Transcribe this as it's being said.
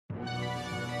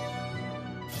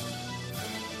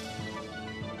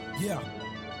Yeah,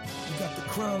 we got the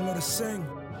crown, let us sing.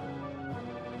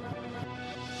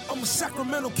 I'm a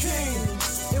Sacramento king,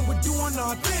 and we're doing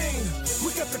our thing.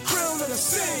 We got the crown, let us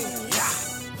sing.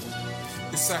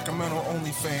 Yeah. It's Sacramento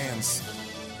OnlyFans.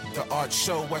 The art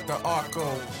show at the Arco.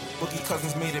 Boogie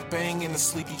Cousins made it bang in the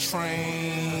sleepy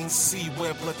train.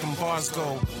 C-Web let them bars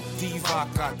go.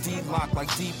 D-Rock got D-Lock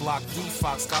like D-Block.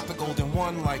 D-Fox got the golden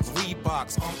one like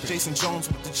Reeboks. Jason Jones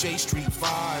with the J Street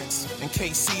vibes. And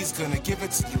KC's gonna give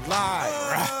it to you live.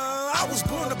 I was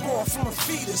born to ball from a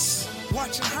fetus,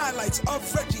 watching highlights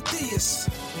of Reggie Theus.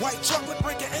 White chocolate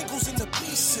breaking ankles into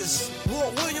pieces.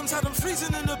 Walt Williams had them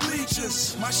freezing in the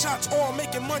bleachers. My shots all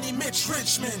making money, Mitch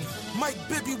Richmond. Mike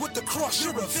Bibby with the cross,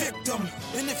 you're a victim.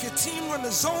 And if your team run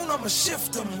the zone, I'ma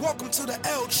shift them. Welcome to the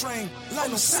L train,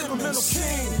 Lionel Sacramento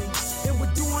King. And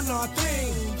we're doing our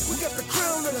thing. We got the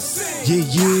crown of the sing.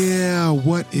 Yeah,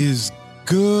 what is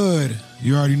good?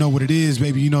 You already know what it is,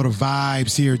 baby. You know the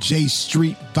vibes here. J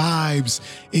Street vibes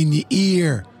in your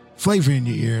ear. Flavor in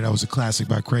your ear. That was a classic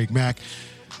by Craig Mack.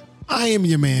 I am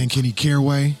your man, Kenny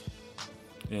Caraway.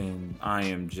 And I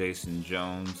am Jason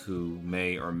Jones, who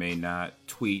may or may not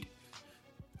tweet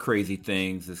crazy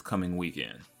things this coming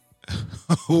weekend.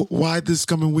 Why this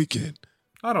coming weekend?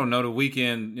 I don't know. The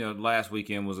weekend, last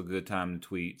weekend was a good time to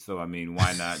tweet. So, I mean,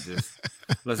 why not just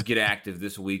let's get active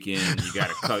this weekend. You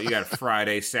got a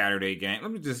Friday, Saturday game.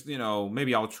 Let me just,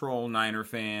 maybe I'll troll Niner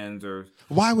fans or.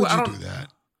 Why would you do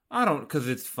that? I don't, because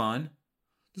it's fun.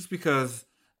 Just because.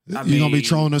 You're going to be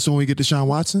trolling us when we get Deshaun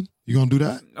Watson? You going to do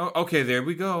that? Oh, okay, there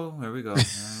we go. There we go.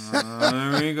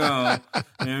 There we go.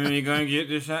 Then you're going to get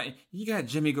Deshaun. You got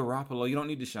Jimmy Garoppolo. You don't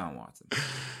need Deshaun Watson.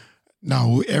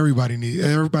 No, everybody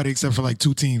except for like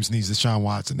two teams needs Deshaun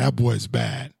Watson. That boy is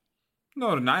bad.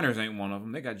 No, the Niners ain't one of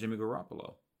them. They got Jimmy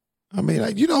Garoppolo. I mean,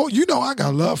 I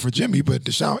got love for Jimmy, but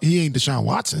he ain't Deshaun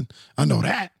Watson. I know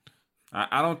that.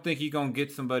 I don't think he's gonna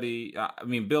get somebody. I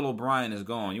mean, Bill O'Brien is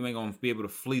gone. You ain't gonna be able to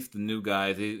fleece the new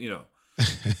guys. I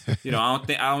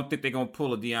don't think they're gonna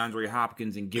pull a DeAndre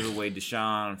Hopkins and give away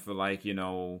Deshaun for like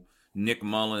Nick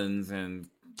Mullins and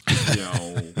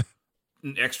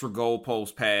an extra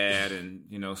goalpost pad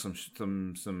and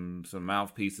some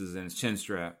mouthpieces and his chin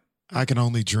strap. I can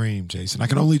only dream, Jason. I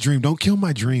can only dream. Don't kill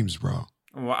my dreams, bro.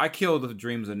 Well, I kill the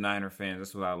dreams of Niner fans.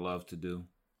 That's what I love to do.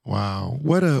 Wow,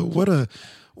 what a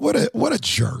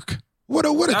jerk! What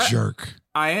a jerk!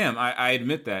 I am. I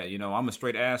admit that. I'm a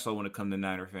straight asshole when it comes to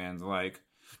Niner fans. Like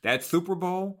that Super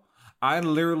Bowl, I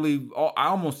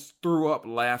almost threw up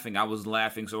laughing. I was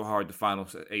laughing so hard the final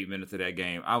 8 minutes of that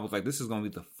game. I was like, this is going to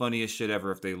be the funniest shit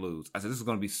ever if they lose. I said, this is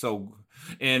going to be so.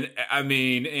 And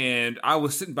I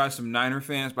was sitting by some Niner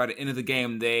fans. By the end of the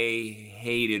game, they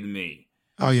hated me.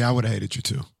 Oh yeah, I would have hated you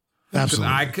too.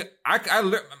 Absolutely.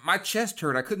 My chest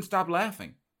hurt. I couldn't stop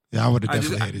laughing. Yeah, I would have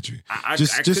definitely hated you.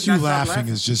 Just you laughing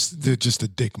is just a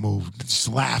dick move. Just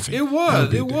laughing. It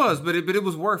was, but it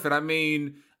was worth it. I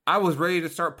mean, I was ready to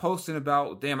start posting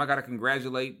about, damn, I got to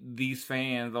congratulate these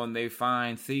fans on their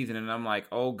fine season. And I'm like,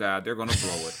 oh, God, they're going to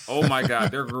blow it. Oh, my God,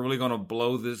 they're really going to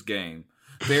blow this game.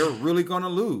 They're really going to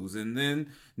lose. And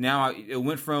then now it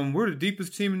went from we're the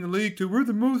deepest team in the league to we're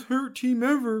the most hurt team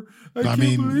ever. I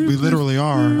mean, we literally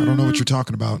are. I don't know what you're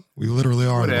talking about. We literally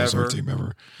are the most hurt team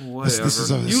ever. Whatever. This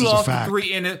is lost a fact.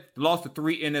 Lost to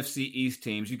three NFC East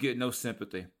teams. You get no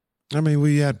sympathy. I mean,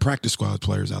 we had practice squad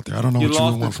players out there. I don't know what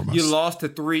you want from us. You lost to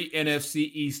 3 NFC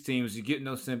East teams. You get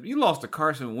no sympathy. You lost to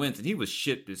Carson Wentz, and he was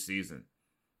shit this season.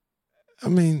 I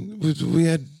mean, we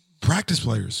had practice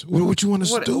players. What you want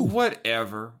us to do?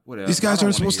 Whatever. These guys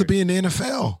aren't supposed to be in the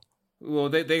NFL. Well,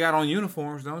 they got on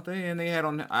uniforms, don't they? And they had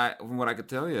on, from what I could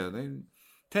tell you, they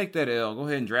take that L. Go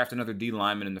ahead and draft another D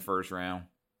lineman in the first round.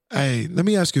 Hey, let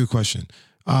me ask you a question.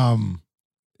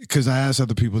 Because I asked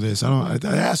other people this. I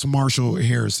asked Marshall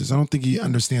Harris this. I don't think he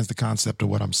understands the concept of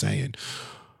what I'm saying.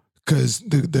 Because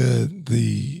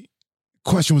the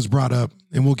question was brought up,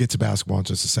 and we'll get to basketball in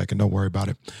just a second. Don't worry about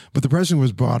it. But the question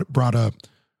was brought up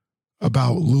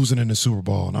about losing in the Super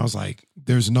Bowl. And I was like,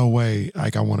 there's no way I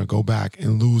want to go back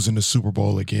and lose in the Super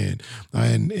Bowl again.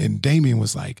 And Damien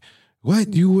was like,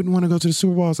 what? You wouldn't want to go to the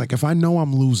Super Bowl? I was like, if I know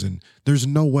I'm losing, there's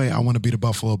no way I want to be the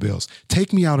Buffalo Bills.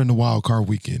 Take me out in the wild card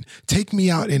weekend. Take me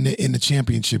out in the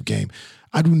championship game.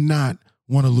 I do not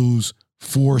want to lose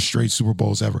 4 straight Super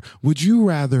Bowls ever. Would you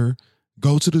rather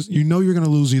go to you're going to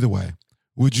lose either way.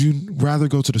 Would you rather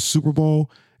go to the Super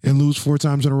Bowl and lose 4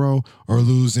 times in a row or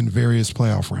lose in various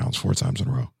playoff rounds 4 times in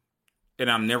a row? And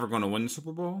I'm never going to win the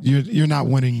Super Bowl? You're not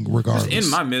winning regardless. It's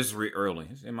in my misery early.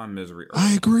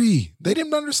 I agree. They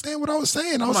didn't understand what I was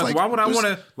saying. I was like, why would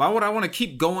I want to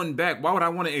keep going back? Why would I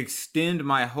want to extend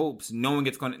my hopes knowing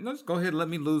it's going to, let's go ahead and let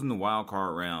me lose in the wild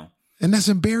card round? And that's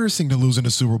embarrassing to lose in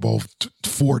the Super Bowl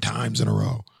 4 times in a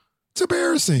row. It's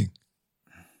embarrassing.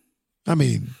 I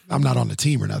mean, I'm not on the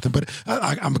team or nothing, but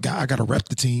I got to rep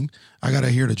the team. I got to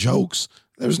hear the jokes.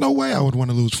 There's no way I would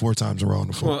want to lose 4 times in a row in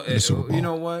the Super Bowl. You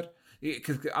know what?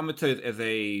 Because I'm gonna tell you,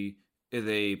 as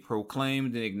a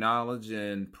proclaimed and acknowledged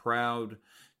and proud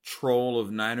troll of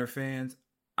Niner fans,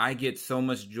 I get so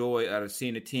much joy out of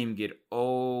seeing a team get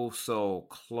so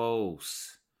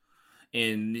close,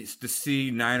 and it's to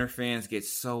see Niner fans get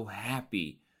so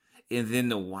happy, and then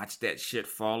to watch that shit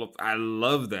fall off. I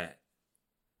love that.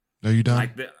 Are you done?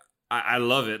 Like I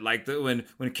love it. Like when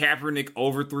Kaepernick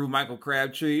overthrew Michael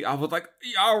Crabtree, I was like,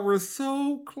 y'all were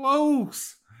so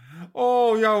close.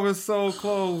 Oh, y'all were so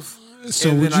close.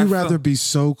 So would you rather be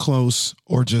so close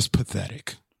or just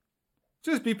pathetic?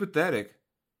 Just be pathetic.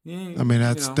 Yeah, I mean,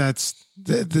 that's a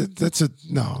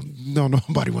no.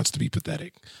 Nobody wants to be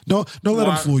pathetic. No, don't let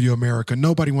them fool you, America.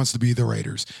 Nobody wants to be the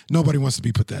Raiders. Nobody wants to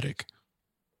be pathetic.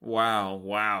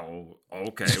 Wow.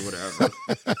 Okay,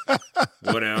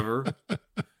 whatever.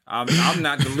 I'm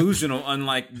not delusional,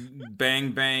 unlike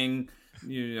Bang Bang,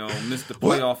 missed the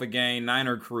playoff again,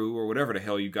 Niner Crew, or whatever the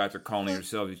hell you guys are calling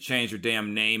yourselves. You changed your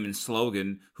damn name and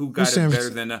slogan. Who got it better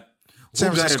than us?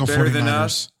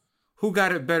 Who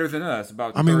got it better than us?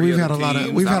 We've had a lot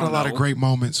of great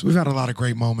moments. We've had a lot of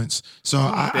great moments. So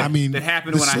that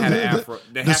happened when I had an afro.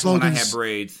 That happened when I had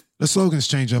braids. The slogans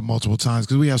change up multiple times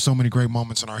because we have so many great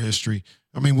moments in our history.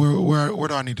 I mean, where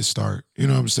do I need to start? You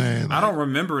know what I'm saying? Like, I don't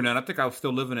remember none. I think I was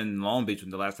still living in Long Beach when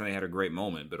the last time they had a great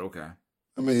moment. But okay.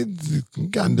 I mean,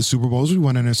 got into Super Bowls. We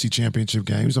won NFC Championship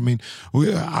games. I mean,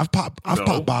 I've popped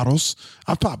bottles.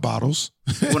 I've popped bottles.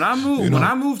 When I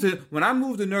moved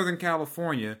to Northern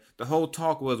California, the whole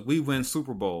talk was we win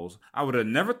Super Bowls. I would have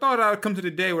never thought I would come to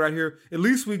the day where I hear at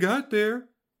least we got there.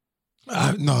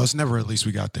 No, it's never at least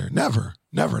we got there. Never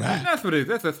that. That's what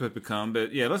it's become.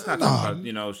 But yeah, let's not talk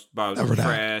about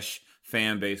trash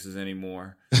fan bases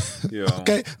anymore.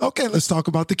 Okay, let's talk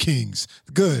about the Kings.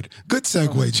 Good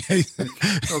segue, Jason.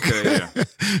 Okay, yeah.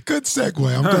 Good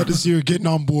segue. I'm glad to see you're getting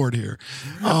on board here.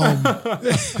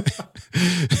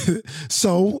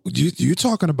 So you're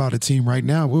talking about a team right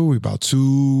now. Where are we, about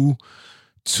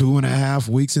 2.5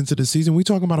 weeks into the season? We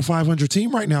talking about a 500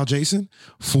 team right now, Jason.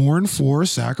 4-4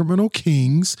 Sacramento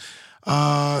Kings.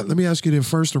 Let me ask you the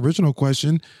first original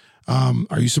question.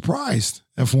 Are you surprised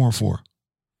at 4-4?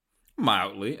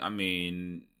 Mildly. I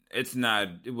mean, it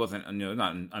wasn't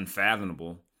not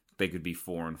unfathomable they could be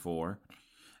 4-4.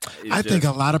 I think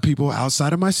a lot of people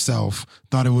outside of myself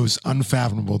thought it was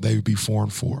unfathomable they would be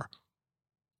 4-4.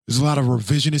 There's a lot of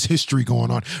revisionist history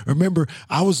going on. Remember,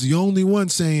 I was the only one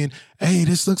saying, hey,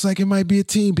 this looks like it might be a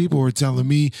team. People were telling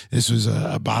me this was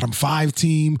a bottom 5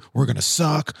 team. We're going to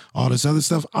suck. All this other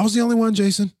stuff. I was the only one,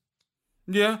 Jason.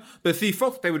 Yeah, but see,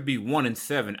 folks, they would be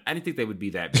 1-7. I didn't think they would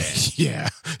be that bad. yeah.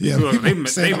 Look, they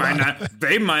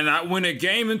might not win a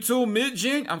game until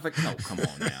mid-January. I was like, no, come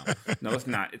on now. No, it's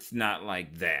not. It's not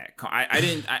like that. I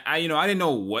didn't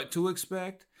know what to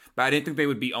expect, but I didn't think they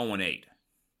would be 0-8.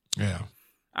 Yeah.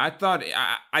 I thought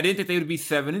I didn't think they would be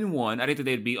 7-1. I didn't think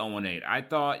they'd be 0-8. I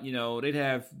thought they'd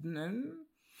have.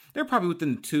 They're probably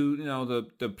within 2.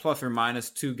 The plus or minus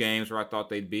 2 games where I thought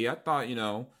they'd be. I thought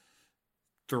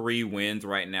 3 wins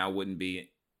right now wouldn't be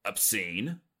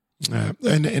obscene.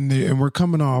 And we're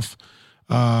coming off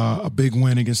a big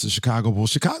win against the Chicago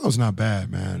Bulls. Chicago's not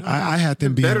bad, man. I had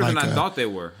them being better than I thought they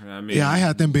were. I mean, I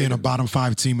had them being a bottom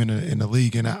 5 team in the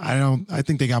league, and I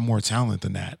think they got more talent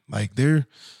than that. Like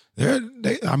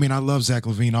I love Zach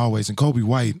LaVine always, and Kobe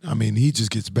White. I mean, he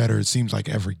just gets better. It seems like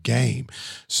every game.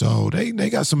 So they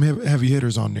got some heavy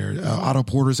hitters on there. Otto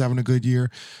Porter's having a good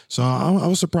year. So I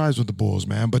was surprised with the Bulls,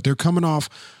 man. But they're coming off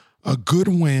a good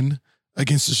win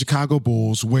against the Chicago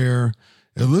Bulls, where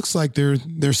it looks like their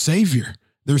savior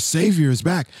is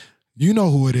back. You know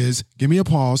who it is. Give me a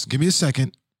pause. Give me a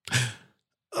second.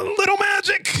 A little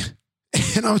Magic.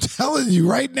 And I'm telling you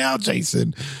right now,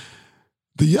 Jason,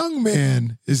 the young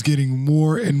man is getting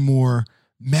more and more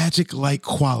Magic-like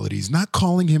qualities. Not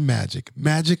calling him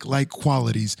Magic-like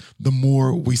qualities. The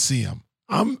more we see him,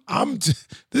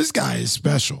 this guy is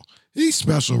special. He's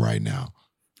special right now.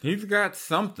 He's got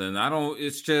something.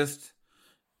 It's just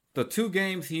the 2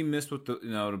 games he missed with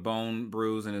the bone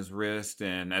bruise in his wrist,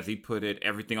 and as he put it,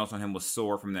 everything else on him was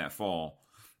sore from that fall.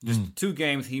 Just the 2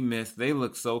 games he missed, they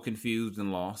look so confused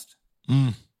and lost.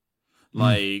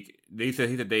 Like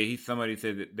somebody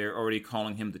said that they're already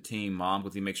calling him the team mom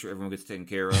because he makes sure everyone gets taken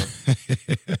care of.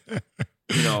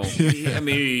 He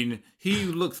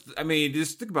looks. I mean,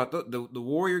 just think about the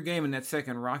Warrior game and that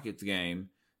second Rockets game.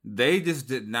 They just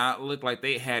did not look like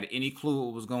they had any clue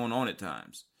what was going on at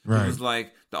times. Right. It was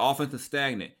like the offense is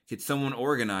stagnant. Could someone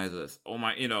organize us? Oh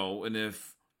my, and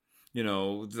if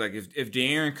it's like if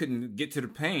De'Aaron couldn't get to the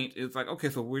paint, it's like, okay,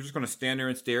 so we're just going to stand there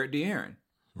and stare at De'Aaron.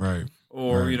 Right.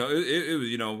 Or, right. it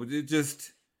was, it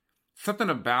just something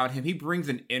about him. He brings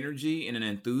an energy and an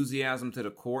enthusiasm to the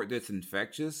court that's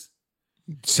infectious.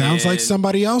 Sounds like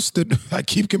somebody else that I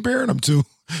keep comparing him to.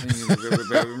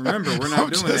 Remember, we're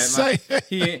not doing that.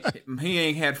 He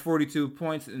ain't had 42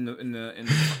 points in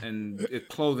the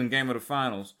closing game of the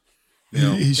finals.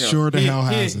 He sure the hell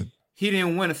hasn't. He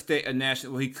didn't win a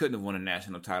national. Well, he couldn't have won a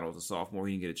national title as a sophomore.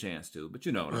 He didn't get a chance to, but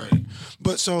you know what I mean.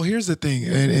 But so here's the thing,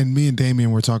 and me and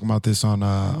Damian were talking about this on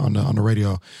the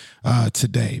radio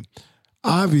today.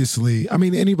 Obviously, I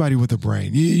mean, anybody with a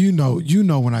brain, you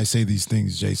know when I say these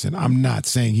things, Jason, I'm not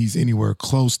saying he's anywhere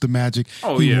close to Magic.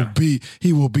 Oh,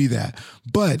 he will be that.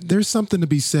 But there's something to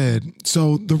be said.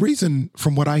 So the reason,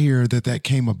 from what I hear, that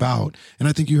came about, and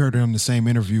I think you heard it on the same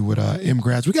interview with M.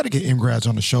 Grads. We got to get M. Grads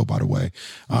on the show, by the way.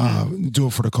 Do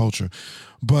it for the culture.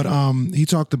 But he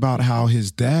talked about how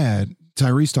his dad,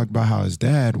 Tyrese talked about how his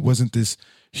dad wasn't this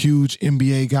huge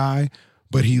NBA guy,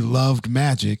 but he loved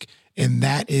Magic, and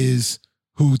that is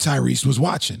who Tyrese was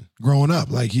watching growing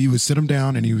up. Like, he would sit him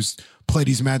down and he was play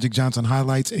these Magic Johnson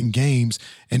highlights and games,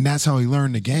 and that's how he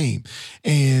learned the game.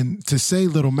 And to say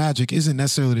Little Magic isn't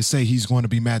necessarily to say he's going to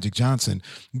be Magic Johnson,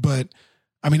 but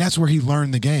I mean, that's where he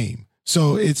learned the game.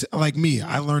 So it's like me.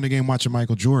 I learned the game watching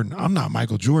Michael Jordan. I'm not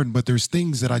Michael Jordan, but there's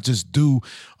things that I just do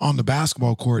on the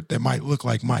basketball court that might look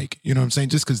like Mike. You know what I'm saying?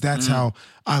 Just because that's how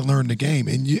I learned the game.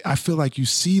 And I feel like you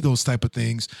see those type of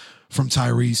things from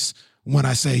Tyrese when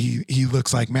I say he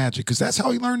looks like Magic, because that's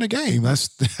how he learned the game.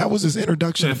 That was his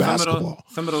introduction to basketball.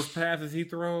 Some of those passes he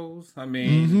throws, I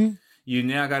mean, you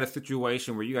now got a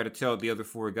situation where you got to tell the other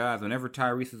four guys, whenever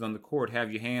Tyrese is on the court,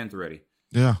 have your hands ready.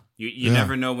 Yeah. You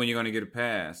never know when you're going to get a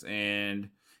pass. And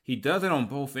he does it on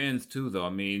both ends too, though.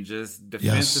 I mean, just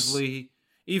defensively,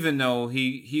 even though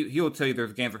he'll tell you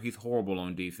there's games where he's horrible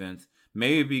on defense.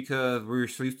 Maybe because we're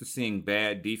used to seeing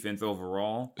bad defense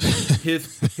overall.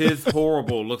 His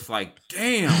horrible looks like,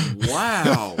 damn,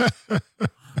 wow. So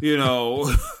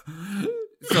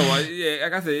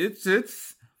like I said,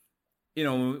 it's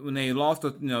when they lost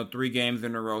 3 games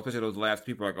in a row, especially those last,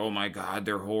 people are like, oh my God,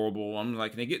 they're horrible. I'm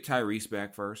like, can they get Tyrese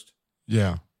back first?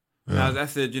 Yeah. As I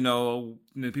said, people,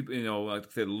 like I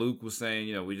said, Luke was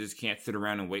saying, we just can't sit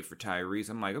around and wait for Tyrese.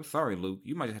 I'm like, I'm sorry, Luke,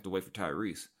 you might just have to wait for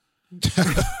Tyrese.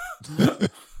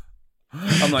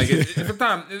 I'm like,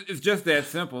 sometimes it's just that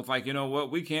simple. It's like, you know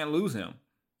what, we can't lose him.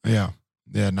 Yeah.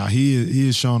 Now he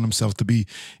has shown himself to be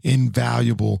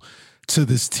invaluable to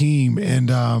this team, and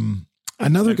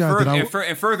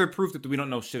further proof that we don't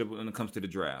know shit when it comes to the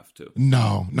draft too.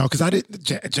 No, because I didn't,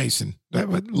 Jason.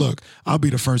 Look, I'll be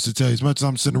the first to tell you. As much as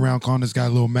I'm sitting around calling this guy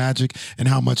Little Magic and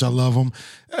how much I love him,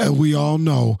 we all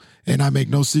know, and I make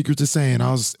no secret to saying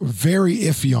I was very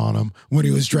iffy on him when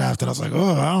he was drafted. I was like,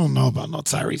 oh, I don't know about no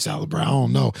Tyrese Halliburton. I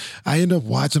don't know. I ended up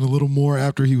watching a little more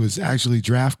after he was actually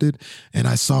drafted, and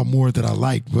I saw more that I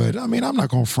liked. But I mean, I'm not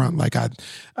going to front like I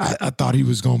thought he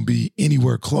was going to be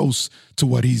anywhere close to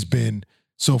what he's been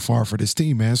so far for this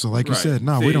team, man. So like you said,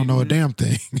 we don't know a damn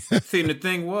thing. See, and the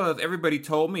thing was, everybody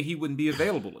told me he wouldn't be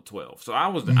available at 12. So I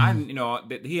was, he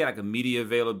had like a media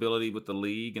availability with the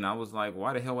league, and I was like,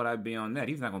 why the hell would I be on that?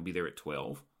 He's not going to be there at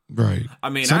 12. Right.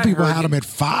 I mean, some people had him at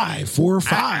 4 or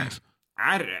 5.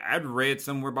 I'd read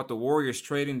somewhere about the Warriors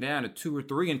trading down to 2 or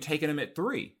 3 and taking him at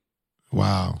 3.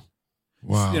 Wow.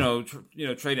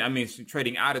 Trading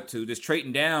out of 2, just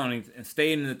trading down and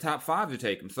staying in the top 5 to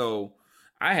take him. So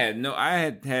I had no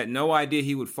idea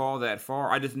he would fall that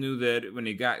far. I just knew that when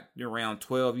he got around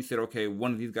 12, you said, okay,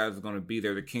 one of these guys is going to be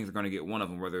there. The Kings are going to get one of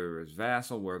them, whether it was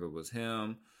Vassell, whether it was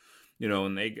him,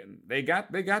 and they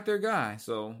got their guy.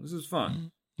 So this is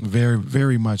fun. Very,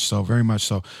 very much so. Very much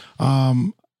so.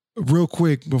 Real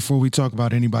quick, before we talk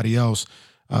about anybody else,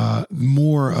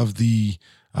 more of the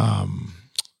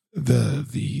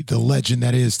legend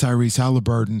that is Tyrese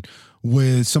Halliburton,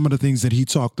 with some of the things that he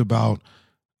talked about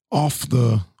off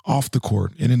the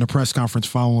court and in the press conference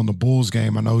following the Bulls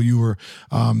game. I know you were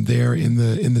there in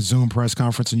the Zoom press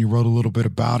conference and you wrote a little bit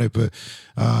about it, but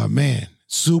man,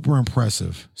 super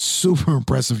impressive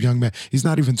young man. He's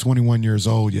not even 21 years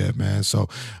old yet, man. So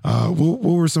what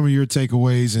were some of your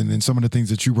takeaways and some of the things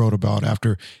that you wrote about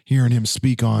after hearing him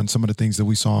speak on some of the things that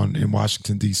we saw in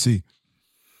Washington, D.C.?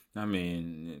 I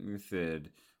mean, you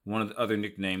said one of the other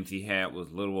nicknames he had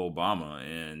was Little Obama,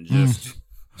 and just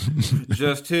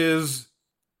his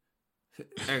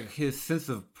sense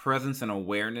of presence and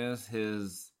awareness,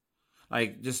 his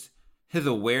his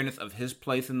awareness of his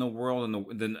place in the world and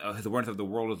then his awareness of the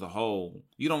world as a whole,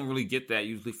 you don't really get that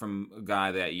usually from a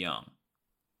guy that young.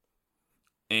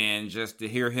 And just to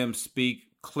hear him speak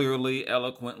clearly,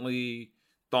 eloquently,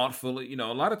 thoughtfully, a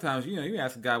lot of times, you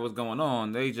ask a guy what's going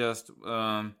on, they just,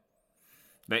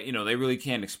 they really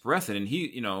can't express it. And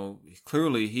he,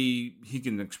 clearly he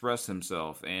can express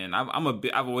himself. And I've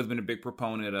always been a big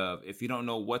proponent of, if you don't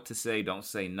know what to say, don't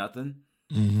say nothing.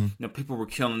 Mm-hmm. People were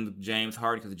killing James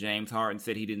Harden because James Harden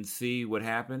said he didn't see what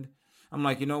happened. I'm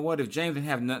like, you know what? If James didn't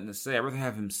have nothing to say, I'd rather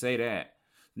have him say that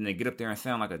than they get up there and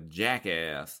sound like a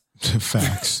jackass.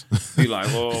 Facts. Be like,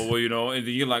 and then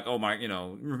you're like, oh my,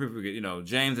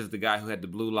 James is the guy who had the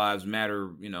Blue Lives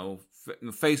Matter,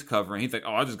 face covering. He's like,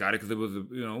 oh, I just got it because it was,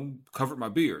 covered my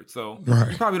beard. So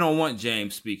you probably don't want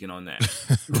James speaking on that.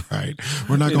 Right.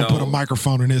 We're not going to put a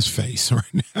microphone in his face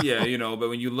right now. Yeah, but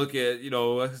when you look at, we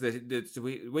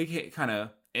kind of,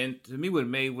 and to me what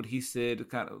made what he said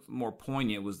kind of more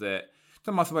poignant was that,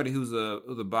 talking about somebody who's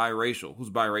biracial.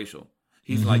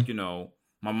 He's like,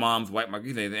 my mom's white,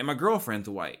 and my girlfriend's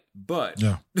white. But,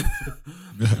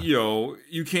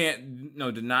 you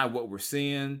can't, deny what we're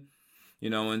seeing,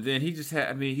 and then he just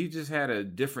had a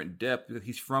different depth.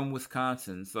 He's from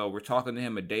Wisconsin. So we're talking to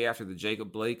him a day after the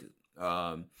Jacob Blake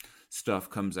stuff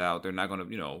comes out. They're not going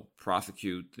to,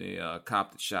 prosecute the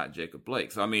cop that shot Jacob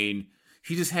Blake. So, he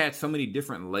just had so many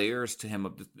different layers to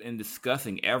him in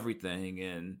discussing everything.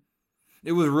 And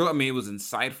it was real. It was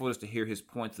insightful just to hear his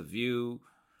points of view.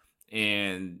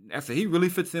 And I said, he really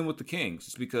fits in with the Kings,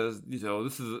 just because,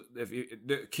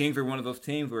 the Kings are one of those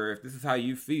teams where if this is how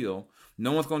you feel,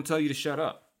 no one's going to tell you to shut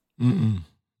up.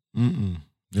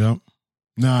 Yep.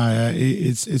 Nah,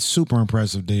 it's super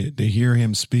impressive to hear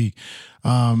him speak.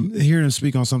 Hearing him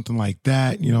speak on something like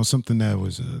that, something that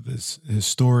was this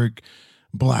historic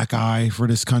black eye for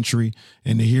this country,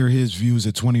 and to hear his views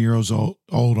at 20 years old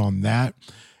on that.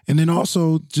 And then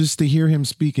also just to hear him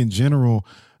speak in general.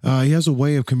 He has a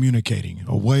way of communicating,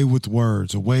 a way with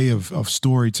words, a way of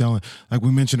storytelling. Like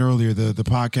we mentioned earlier, the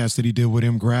podcast that he did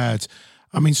with Grads.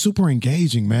 Super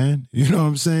engaging, man. You know what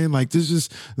I'm saying? Like, this is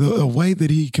just the way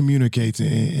that he communicates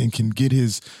and can get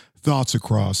his thoughts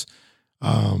across.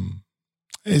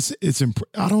 It's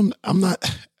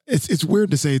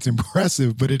weird to say it's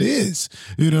impressive, but it is.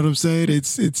 You know what I'm saying?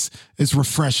 It's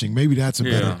refreshing. Maybe that's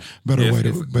a better way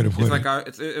to put it.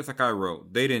 It's like I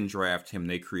wrote. They didn't draft him;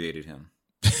 they created him.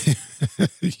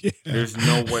 There's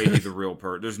no way he's a real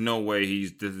person. There's no way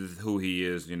this is who he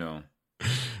is.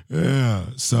 Yeah.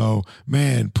 So,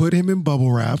 man, put him in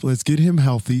bubble wrap. Let's get him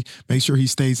healthy. Make sure he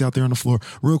stays out there on the floor.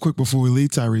 Real quick before we leave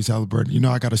Tyrese Haliburton,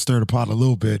 I got to stir the pot a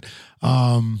little bit.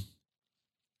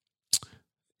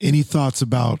 Any thoughts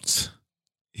about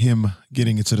him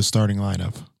getting into the starting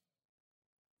lineup?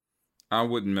 I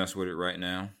wouldn't mess with it right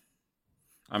now.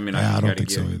 I don't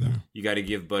think so either. You got to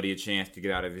give Buddy a chance to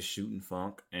get out of his shooting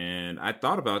funk. And I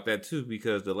thought about that too,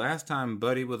 because the last time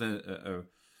Buddy was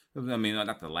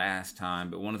not the last time,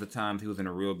 but one of the times he was in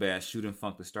a real bad shooting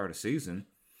funk to start a season,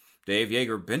 Dave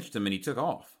Yeager benched him and he took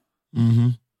off.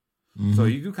 So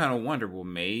you do kind of wonder, well,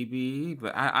 maybe,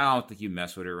 but I don't think you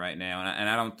mess with it right now. And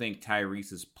I don't think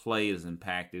Tyrese's play is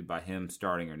impacted by him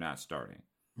starting or not starting.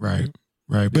 Right.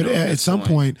 But at some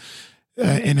point,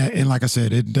 and like I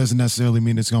said, it doesn't necessarily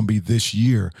mean it's going to be this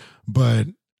year, but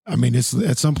it's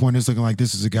at some point it's looking like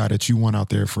this is a guy that you want out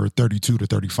there for 32 to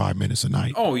 35 minutes a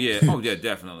night. Oh yeah,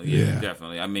 definitely. Yeah,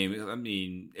 definitely.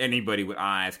 Anybody with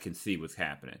eyes can see what's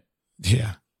happening.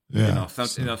 Yeah.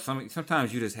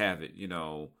 Sometimes you just have it.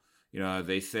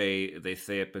 They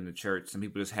say up in the church, some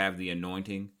people just have the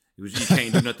anointing. You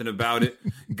can't do nothing about it.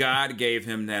 God gave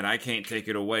him that. I can't take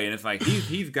it away. And it's like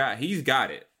he's got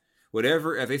it.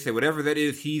 Whatever, as they say, whatever that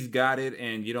is, he's got it,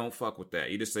 and you don't fuck with that.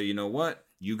 You just say, you know what?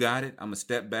 You got it. I'm gonna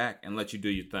step back and let you do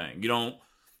your thing. You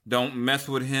don't mess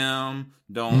with him.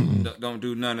 Don't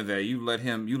do none of that. You let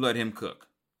him cook.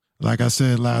 Like I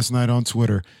said last night on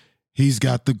Twitter, he's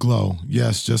got the glow.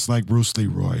 Yes, just like Bruce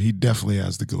Leroy, he definitely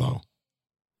has the glow.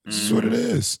 This is what it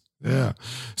is. Yeah.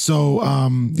 So,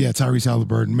 Tyrese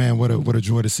Haliburton, man, what a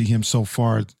joy to see him so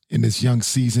far in this young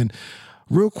season.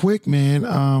 Real quick, man.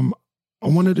 I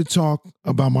wanted to talk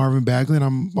about Marvin Bagley, and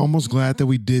I'm almost glad that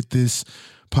we did this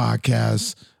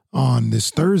podcast on this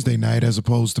Thursday night as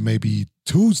opposed to maybe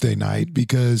Tuesday night,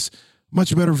 because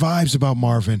much better vibes about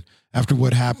Marvin after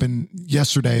what happened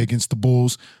yesterday against the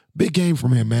Bulls. Big game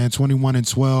from him, man,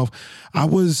 21-12. I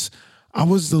was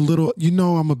the little,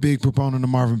 I'm a big proponent of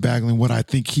Marvin Bagley and what I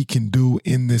think he can do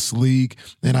in this league.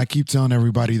 And I keep telling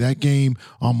everybody that game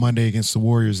on Monday against the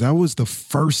Warriors, that was the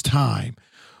first time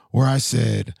where I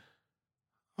said,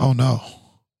 oh no,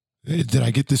 did I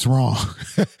get this wrong?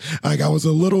 Like I was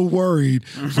a little worried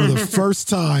for the first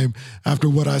time after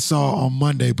what I saw on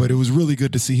Monday, but it was really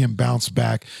good to see him bounce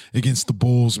back against the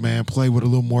Bulls, man, play with a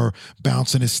little more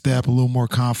bounce in his step, a little more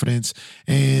confidence.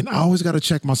 And I always got to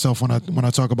check myself when I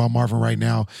talk about Marvin right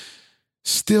now.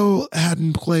 Still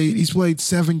hadn't played. He's played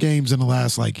 7 games in the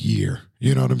last year.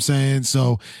 You know what I'm saying?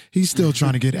 So he's still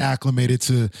trying to get acclimated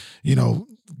to,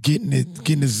 getting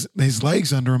his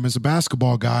legs under him as a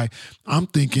basketball guy. I'm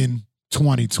thinking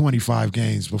 20, 25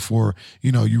 games before,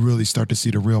 you really start to see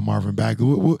the real Marvin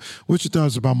Bagley. What's your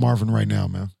thoughts about Marvin right now,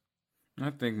 man? I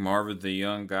think Marvin's a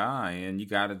young guy, and you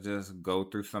got to just go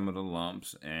through some of the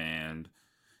lumps, and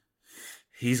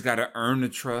he's got to earn the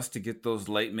trust to get those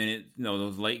late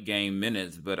those late game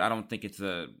minutes. But I don't think it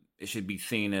should be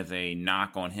seen as a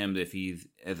knock on him if he's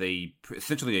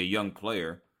essentially a young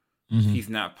player. Mm-hmm. He's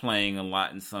not playing a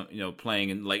lot in some,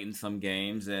 playing late in some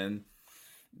games. And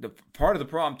the part of the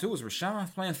problem, too, is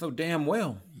Richaun's playing so damn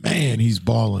well. Man, he's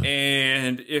balling.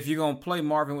 And if you're going to play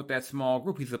Marvin with that small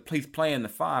group, he's playing the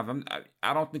 5.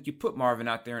 I don't think you put Marvin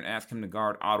out there and ask him to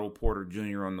guard Otto Porter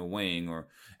Jr. on the wing or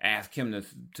ask him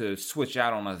to switch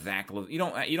out on a Zach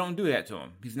LaVine. You don't do that to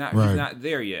him. He's not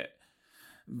there yet.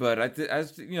 But I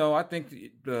think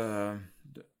the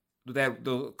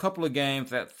couple of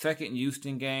games, that second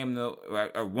Houston game,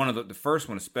 one of the first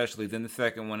one especially, then the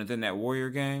second one, and then that Warrior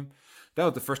game, that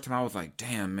was the first time I was like,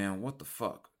 damn, man, what the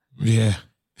fuck? Yeah.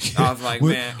 I was like,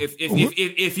 man,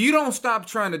 if you don't stop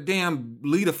trying to damn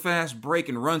lead a fast break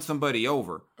and run somebody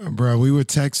over. Bro, we were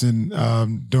texting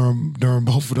during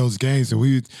both of those games, and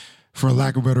we, for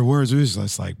lack of better words, we was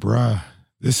just like, bruh,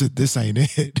 this ain't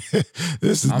it.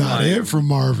 This is not it for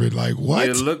Marvin. Like,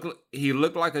 what? He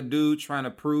looked like a dude trying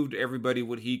to prove to everybody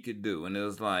what he could do. And it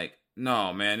was like,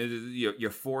 no, man,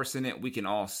 you're forcing it. We can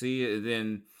all see it. And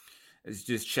then it's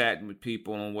just chatting with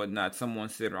people and whatnot. Someone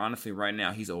said, honestly, right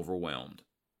now, he's overwhelmed.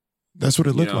 That's what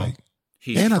it looked like.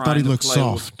 And I thought he looked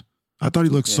soft. I thought he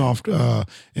looked soft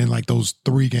in those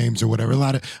 3 games or whatever. A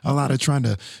lot of trying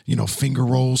to, finger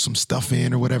roll some stuff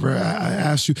in or whatever. I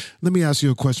asked you. Let me ask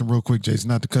you a question real quick, Jason,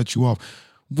 not to cut you off.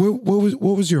 What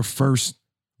was your first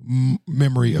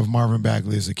memory of Marvin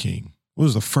Bagley as a King? What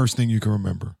was the first thing you can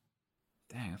remember?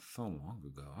 Dang, that's so long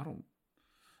ago.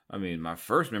 My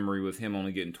first memory was him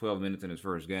only getting 12 minutes in his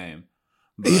first game.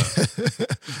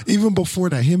 But even before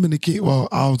that, him and the King. Well,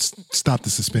 I'll stop the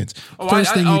suspense.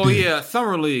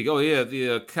 Summer League. Oh yeah,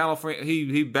 the California.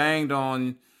 He banged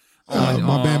on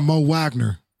my man Mo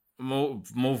Wagner. Mo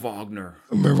Wagner.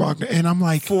 And I'm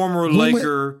like, former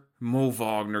Laker Mo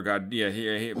Wagner got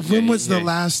When was the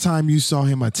last time you saw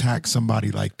him attack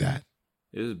somebody like that?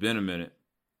 It's been a minute.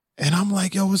 And I'm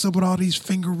like, yo, what's up with all these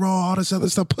finger roll, all this other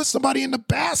stuff? Put somebody in the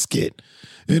basket.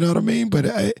 You know what I mean? But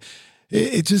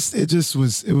it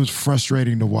was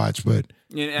frustrating to watch. But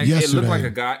it looked like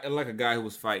a guy who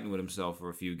was fighting with himself for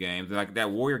a few games. Like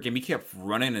that Warrior game, he kept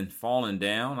running and falling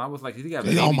down. I was like, did he got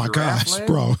oh my gosh,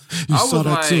 bro! You saw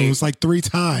that too. It was like 3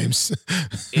 times.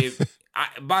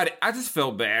 I just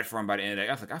felt bad for him by the end of that.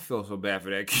 I was like, I feel so bad for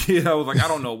that kid. I was like, I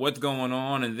don't know what's going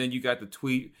on. And then you got the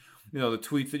tweet, the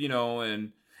tweets that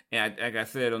and like I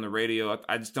said on the radio,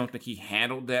 I just don't think he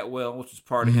handled that well, which is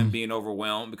part of him being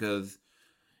overwhelmed because,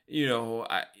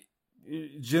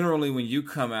 generally when you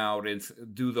come out and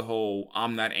do the whole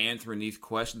I'm not answering these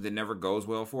questions, it never goes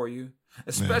well for you,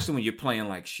 especially when you're playing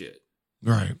like shit.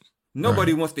 Right.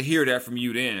 Nobody wants to hear that from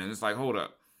you then. It's like, hold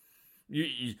up.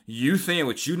 You saying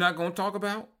what you not going to talk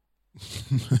about?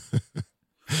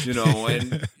 And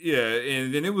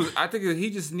then it was, I think he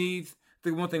just needs, I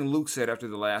think one thing Luke said after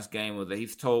the last game was that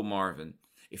he's told Marvin,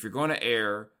 if you're going to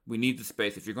err, we need the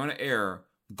space. If you're going to err,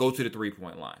 go to the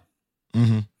 3-point line.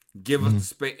 Mm-hmm. Give us the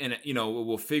space, and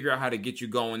we'll figure out how to get you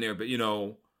going there. But you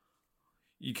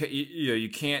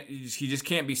can't. He just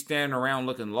can't be standing around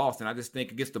looking lost. And I just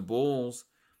think against the Bulls,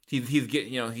 he's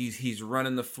getting he's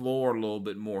running the floor a little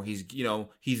bit more. He's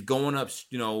going up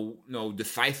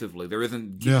decisively. There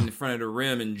isn't getting in front of the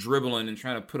rim and dribbling and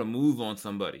trying to put a move on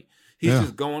somebody. He's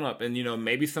just going up, and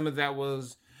maybe some of that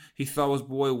was he saw his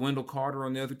boy Wendell Carter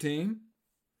on the other team.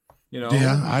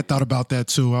 Yeah, I thought about that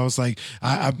too. I was like,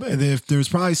 if there's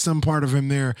probably some part of him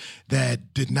there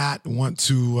that did not want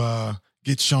to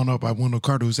get shown up by Wendell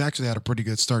Carter, who's actually had a pretty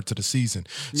good start to the season.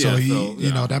 So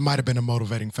that might have been a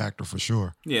motivating factor for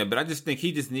sure. Yeah, but I just think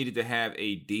he just needed to have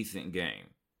a decent game.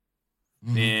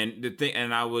 Mm-hmm. And the thing,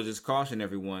 and I will just caution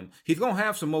everyone, he's gonna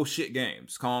have some more shit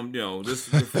games. It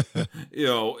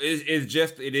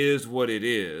is what it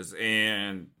is,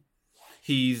 and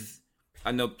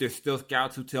I know there's still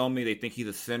scouts who tell me they think he's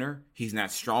a center. He's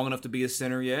not strong enough to be a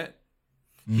center yet.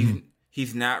 Mm-hmm.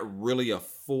 he's not really a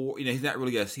four. He's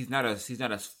not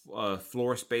a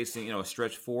floor spacing, a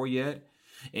stretch four yet.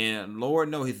 And Lord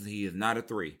knows he is not a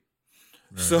three.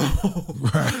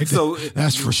 Right. So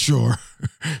that's for sure.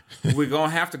 We're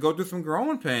gonna have to go through some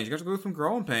growing pains. You got to go through some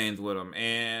growing pains with him,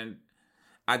 and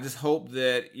I just hope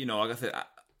that like I said,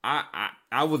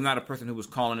 I was not a person who was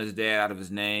calling his dad out of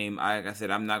his name. Like I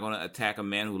said, I'm not going to attack a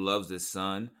man who loves his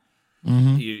son.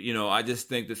 Mm-hmm. I just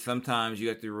think that sometimes you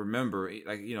have to remember,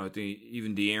 like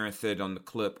even De'Aaron said on the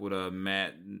clip with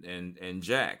Matt and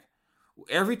Jack.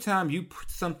 Every time you put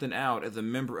something out as a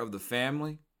member of the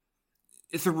family,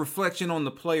 it's a reflection on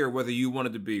the player whether you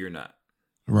wanted to be or not.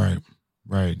 Right.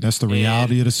 That's the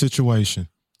reality of the situation.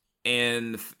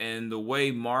 And the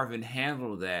way Marvin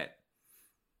handled that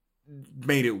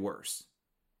made it worse.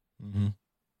 Mm-hmm.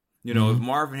 If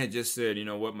Marvin had just said, you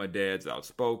know what, my dad's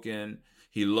outspoken,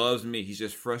 he loves me, he's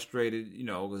just frustrated,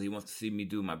 because he wants to see me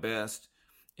do my best.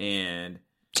 And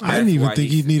I didn't even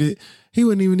think he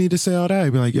wouldn't even need to say all that.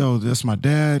 He'd be like, yo, that's my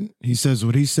dad. He says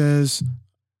what he says.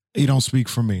 He don't speak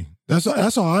for me.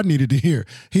 That's all I needed to hear.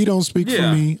 He don't speak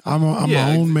for me. I'm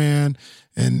my own man,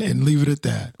 and leave it at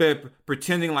that. But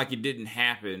pretending like it didn't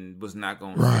happen was not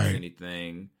going to fix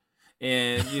anything.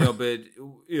 And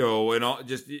and all,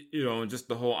 just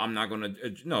the whole I'm not going to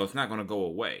it's not going to go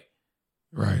away.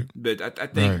 Right. But I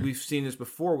think we've seen this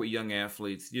before with young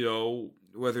athletes.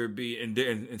 Whether it be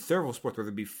in several sports, whether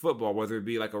it be football, whether it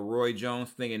be like a Roy Jones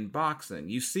thing in boxing,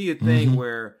 you see a thing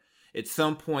where at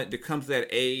some point there comes that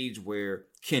age where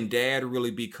can dad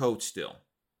really be coach still?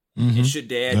 And should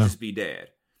dad just be dad?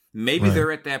 Maybe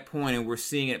they're at that point and we're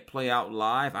seeing it play out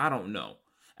live. I don't know.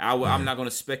 I'm not going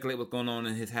to speculate what's going on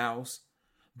in his house.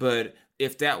 But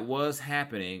if that was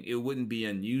happening, it wouldn't be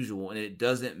unusual. And it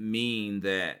doesn't mean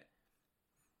that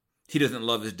he doesn't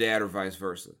love his dad or vice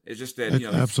versa. It's just that,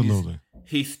 absolutely.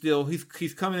 He's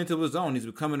coming into his own. He's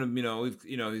becoming,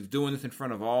 he's doing this in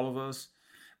front of all of us.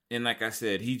 And like I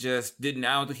said, he just didn't.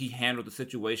 I don't think he handled the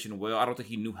situation well. I don't think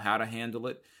he knew how to handle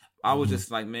it. I was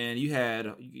just like, man, you had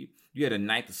a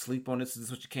night to sleep on this. Is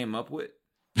this what you came up with?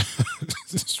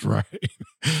 That's right.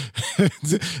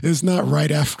 It's not right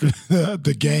after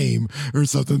the game or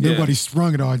something. Yeah. Nobody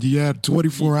sprung it on you. You had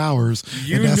 24 hours,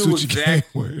 and that's what you came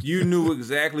with. You knew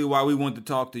exactly why we wanted to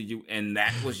talk to you, and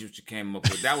that was what you came up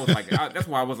with. That was like, that's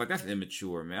why I was like, that's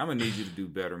immature, man. I'm gonna need you to do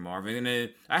better, Marvin. And then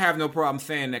I have no problem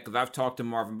saying that because I've talked to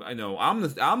Marvin.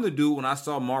 I'm the dude. When I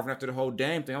saw Marvin after the whole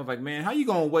Dame thing, I was like, man, how you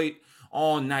gonna wait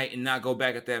all night and not go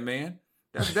back at that man?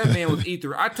 That man was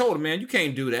ether. I told him, man, you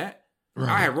can't do that. Right.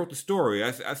 I had wrote the story.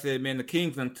 I said, man, the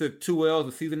Kings done took 2 L's.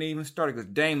 The season ain't even started because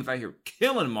Dame is out here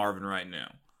killing Marvin right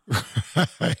now.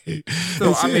 Right.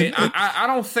 So, I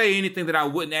don't say anything that I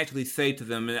wouldn't actually say to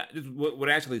them. And what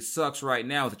actually sucks right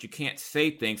now is that you can't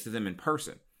say things to them in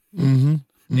person. Mm-hmm.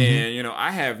 Mm-hmm. And,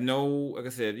 I have no, like I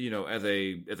said, as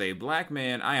a black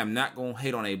man, I am not going to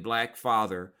hate on a black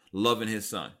father loving his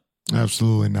son.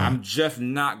 Absolutely not. I'm just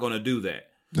not going to do that.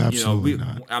 Absolutely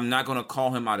not. I'm not going to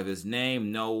call him out of his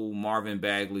name. No, Marvin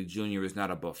Bagley Jr. is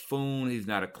not a buffoon. He's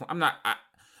not a. I'm not.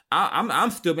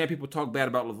 I'm still mad people talk bad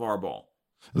about LeVar Ball.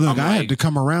 Look, I had to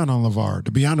come around on LeVar,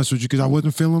 to be honest with you, because I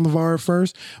wasn't feeling LeVar at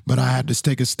first, but I had to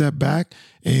take a step back,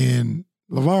 and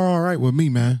LeVar all right with me,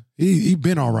 man. He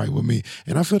been all right with me,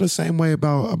 and I feel the same way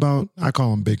about I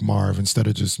call him Big Marv instead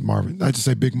of just Marvin. I just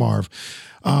say Big Marv.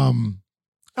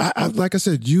 I like I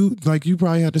said, you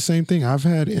probably had the same thing. I've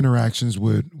had interactions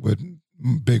with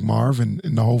Big Marv and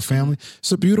the whole family.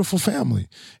 It's a beautiful family.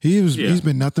 He's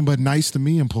been nothing but nice to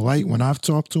me and polite when I've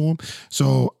talked to him.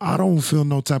 So I don't feel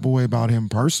no type of way about him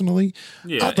personally.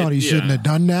 Yeah, I thought he shouldn't have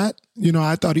done that.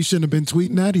 I thought he shouldn't have been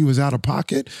tweeting that. He was out of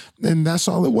pocket, and that's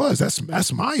all it was.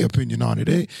 That's my opinion on it.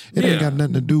 It ain't got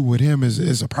nothing to do with him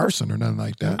as a person or nothing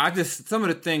like that. Some of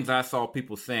the things I saw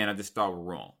people saying, I just thought were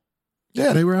wrong.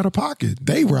 Yeah, they were out of pocket.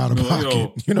 They were out of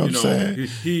pocket. You know what I'm saying?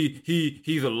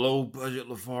 He's a low budget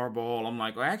LeVar Ball. I'm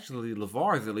like, well, actually,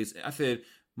 LeVar's at least. I said,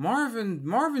 Marvin's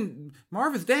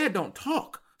dad don't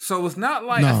talk, so it's not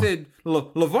like I said.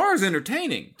 LeVar's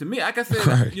entertaining to me. Like I said,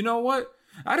 right. You know what?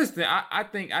 I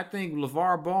think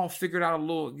LeVar Ball figured out a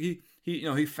little. He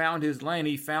found his lane.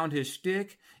 He found his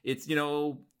shtick. It's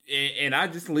and I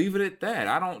just leave it at that.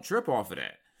 I don't trip off of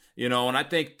that. And I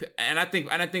think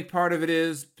part of it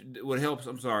is what helps.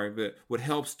 I'm sorry, but what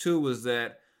helps too is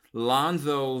that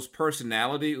Lonzo's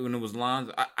personality. When it was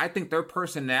Lonzo, I think their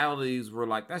personalities were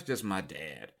like, that's just my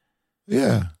dad.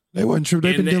 Yeah, they wasn't true.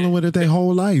 They've been dealing with it their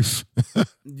whole life.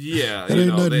 Yeah,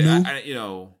 people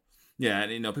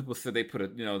said they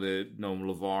put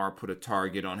LeVar put a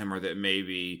target on him, or that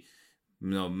maybe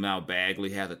Mal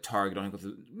Bagley has a target on him because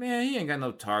man, he ain't got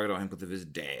no target on him because of his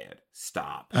dad.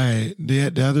 Stop. Hey,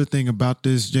 the other thing about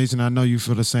this, Jason, I know you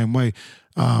feel the same way.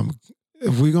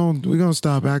 If we're gonna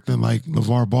stop acting like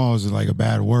LeVar Ball is like a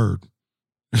bad word.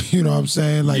 You know what I'm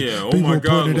saying? Like people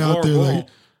put it out there Ball.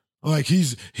 like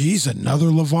he's another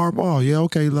LeVar Ball. Yeah,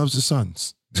 okay, he loves his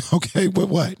sons. Okay, but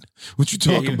what? What you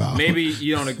talking about? Maybe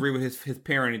you don't agree with his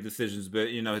parenting decisions, but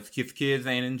his kids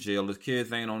ain't in jail. His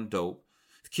kids ain't on dope.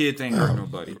 His kids ain't hurt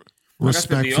nobody. Like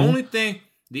respectful. I said, the only thing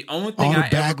all the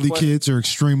Bagley kids are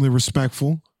extremely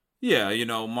respectful. Yeah,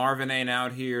 Marvin ain't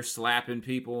out here slapping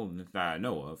people that I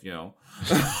know of,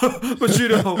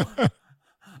 But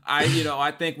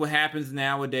I think what happens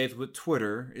nowadays with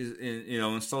Twitter is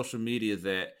in social media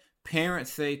that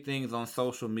parents say things on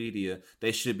social media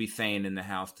they should be saying in the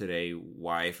house to their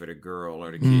wife or the girl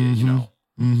or the kid,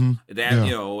 Mm-hmm. That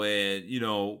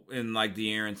and like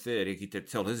De'Aaron said, he could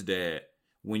tell his dad,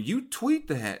 when you tweet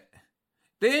that,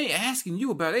 they ain't asking you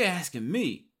about it, they asking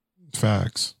me.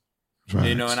 Facts.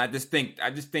 And I just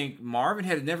think Marvin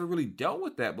had never really dealt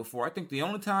with that before. I think the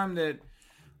only time that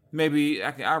maybe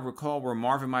I recall where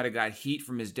Marvin might have got heat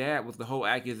from his dad was the whole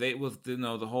accusation, was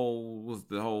the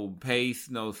whole pace,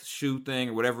 shoe thing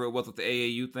or whatever it was with the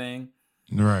AAU thing.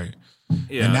 Right.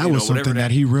 Yeah, and that was something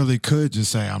that he really could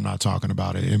just say, I'm not talking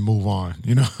about it and move on.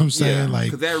 You know what I'm saying? Yeah,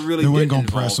 like that really wasn't gonna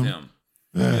press him.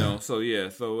 Yeah. So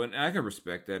and I can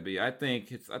respect that, but I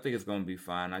think it's gonna be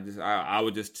fine. I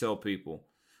would just tell people,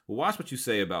 well, watch what you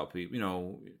say about people.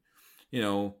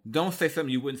 Don't say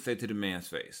something you wouldn't say to the man's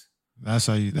face. That's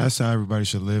how everybody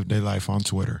should live their life on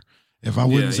Twitter. If I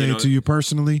wouldn't say it to you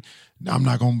personally, I'm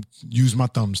not gonna use my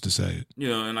thumbs to say it.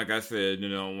 And like I said,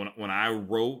 when I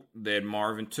wrote that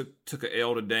Marvin took a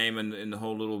L to Dame and the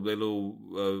whole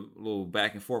little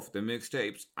back and forth with the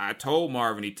mixtapes, I told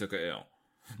Marvin he took a L.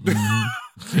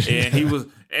 Mm-hmm.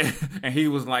 and he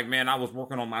was like, man, I was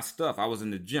working on my stuff. I was in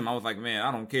the gym. I was like, man,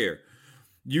 I don't care.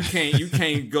 You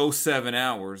can't go 7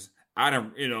 hours. I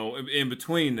don't, in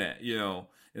between that,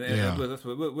 That's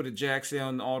what did Jack say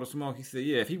on All the Smoke? He said,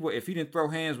 yeah, if he didn't throw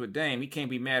hands with Dame, he can't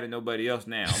be mad at nobody else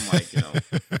now. I'm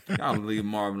like, I'll leave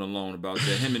Marvin alone about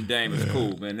that. Him and Dame is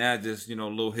cool, man. That's just, a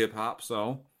little hip hop.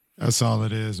 So that's all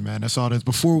it is, man. That's all it is.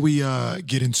 Before we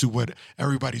get into what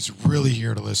everybody's really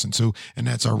here to listen to, and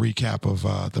that's our recap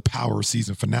of the Power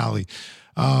season finale.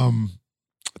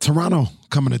 Toronto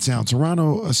coming to town.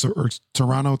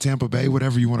 Toronto, Tampa Bay,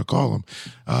 whatever you want to call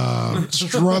them.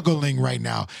 Struggling right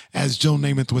now. As Joe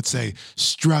Namath would say,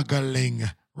 struggling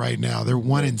right now. They're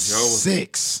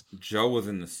 1-6. Joe was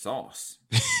in the sauce.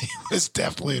 He was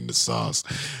definitely in the sauce.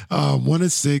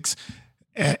 1-6.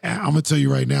 I'm going to tell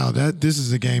you right now that this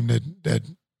is a game that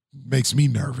makes me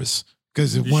nervous.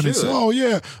 Because if one is,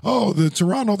 the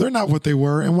Toronto, they're not what they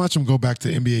were. And watch them go back to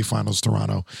NBA Finals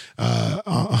Toronto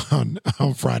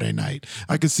on Friday night.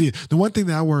 I can see it. The one thing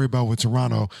that I worry about with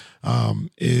Toronto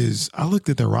is I looked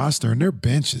at their roster and their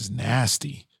bench is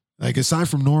nasty. Like, aside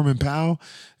from Norman Powell,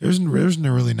 there's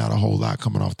really not a whole lot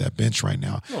coming off that bench right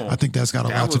now. I think that's got a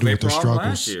lot to do with their struggles.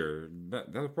 Last year.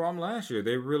 That was a problem last year.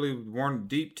 They really weren't a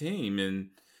deep team, and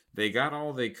they got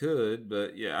all they could.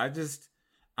 But, yeah,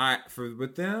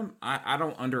 with them, I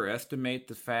don't underestimate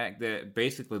the fact that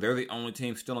basically they're the only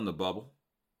team still in the bubble.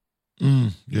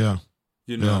 Yeah.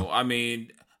 I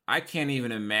mean, I can't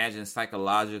even imagine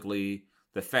psychologically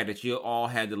the fact that you all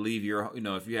had to leave your,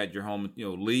 if you had your home,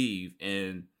 leave,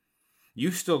 and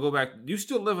you still go back, you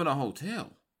still live in a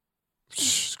hotel.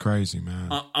 It's crazy,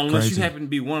 man. Unless you happen to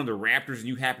be one of the Raptors and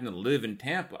you happen to live in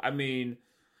Tampa. I mean,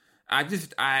 I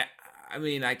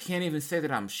can't even say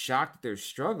that I'm shocked that they're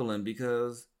struggling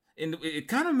because it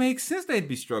kind of makes sense they'd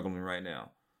be struggling right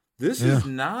now. This is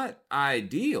not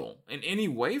ideal in any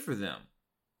way for them.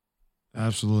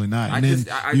 Absolutely not.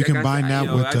 You combine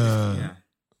that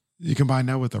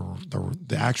with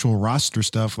the actual roster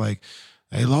stuff. Like,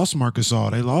 they lost Marc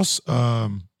Gasol. They lost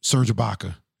Serge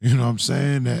Ibaka. You know what I'm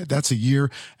saying? That's a year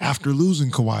after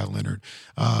losing Kawhi Leonard,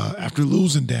 after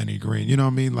losing Danny Green. You know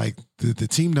what I mean? Like, the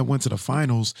team that went to the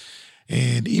finals,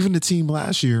 and even the team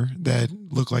last year that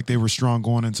looked like they were strong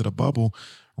going into the bubble,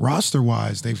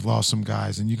 roster-wise, they've lost some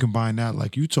guys. And you combine that,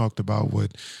 like you talked about,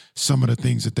 with some of the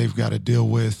things that they've got to deal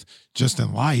with just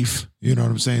in life. You know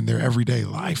what I'm saying? Their everyday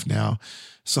life now.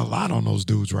 It's a lot on those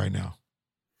dudes right now.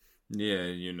 Yeah,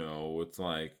 it's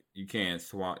like you can't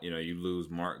swap. You lose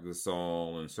Marc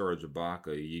Gasol and Serge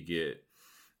Ibaka. You get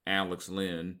Alex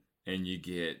Len and you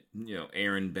get,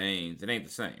 Aaron Baines. It ain't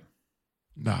the same.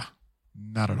 Nah.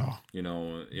 Not at all.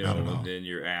 Then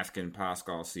you're asking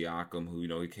Pascal Siakam, who,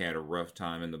 he had a rough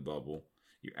time in the bubble.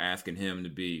 You're asking him to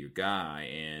be your guy,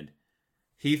 and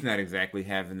he's not exactly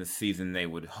having the season they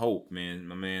would hope, man.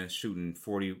 My man's shooting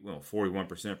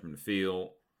 41% from the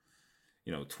field,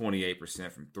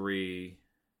 28% from three.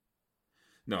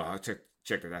 No, I'll check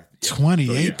that.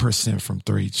 28% from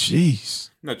three.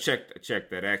 Jeez. No, check that. Check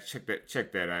that.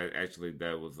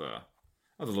 That was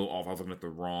I was a little off. I was looking at the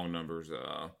wrong numbers.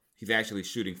 He's actually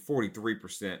shooting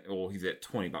 43%. Well, he's at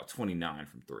about 29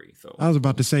 from three. So I was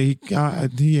about to say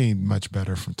he ain't much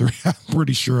better from three. I'm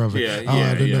pretty sure of it. I don't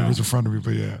have the numbers in front of me,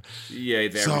 but yeah. Yeah,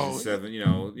 he's averaging 7.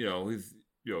 He's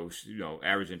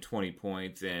averaging 20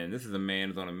 points, and this is a man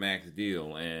who's on a max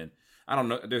deal. And I don't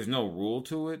know. There's no rule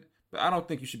to it, but I don't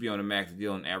think you should be on a max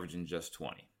deal and averaging just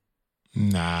 20.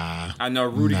 Nah. I know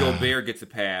Rudy Gobert gets a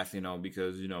pass,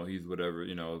 because he's whatever.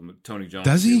 Tony Jones.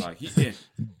 Does he?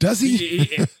 Does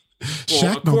he?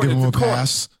 Shaq don't give him a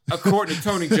pass. According to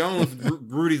Tony Jones,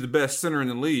 Rudy's the best center in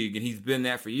the league, and he's been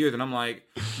that for years. And I'm like,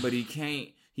 but he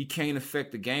can't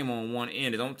affect the game on one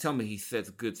end. Don't tell me he sets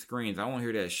good screens. I won't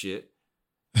hear that shit.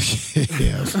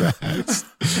 Yeah, facts.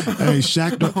 Hey,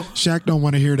 Shaq don't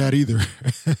want to hear that either.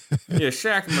 Yeah,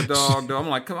 Shaq's my dog, though. I'm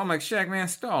like, Shaq, man,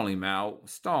 stall him out.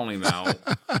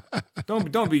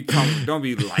 Don't be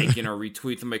liking or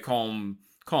retweet somebody call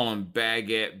him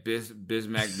Baguette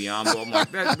Bismack Biyombo. I'm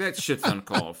like, that shit's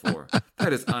uncalled for.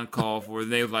 That is uncalled for.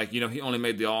 And they was like, he only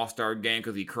made the All-Star game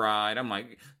because he cried. I'm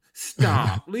like,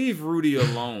 stop. Leave Rudy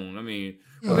alone. I mean,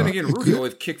 well, then again, Rudy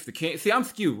always kicks the King. See, I'm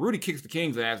skewed. Rudy kicks the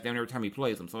King's ass down every time he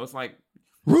plays them. So it's like,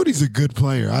 Rudy's a good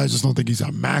player. I just don't think he's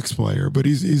a max player, but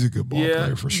he's a good ball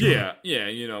player for sure.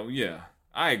 Yeah.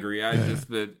 I agree.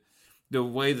 But the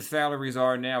way the salaries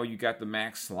are now, you got the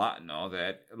max slot and all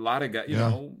that. A lot of guys,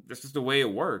 that's just the way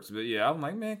it works. But yeah, I'm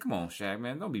like, man, come on, Shaq,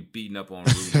 man, don't be beating up on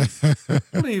Rudy.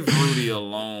 Leave Rudy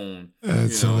alone.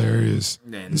 That's hilarious.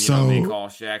 And they call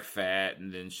Shaq fat,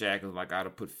 and then Shaq is like, I'd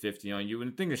have put 50 on you.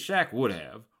 And the thing is, Shaq would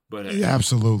have. But yeah,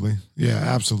 absolutely. Yeah,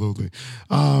 absolutely.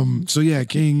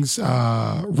 Kings,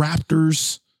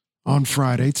 Raptors on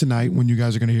Friday tonight when you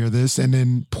guys are going to hear this, and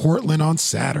then Portland on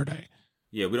Saturday.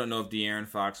 Yeah, we don't know if De'Aaron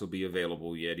Fox will be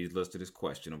available yet. He's listed as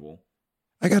questionable.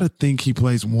 I got to think he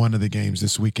plays one of the games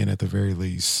this weekend at the very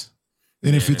least.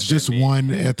 And if it's just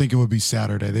one, I think it would be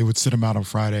Saturday. They would sit him out on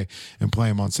Friday and play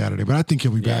him on Saturday. But I think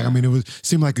he'll be back. I mean, it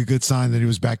seemed like a good sign that he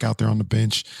was back out there on the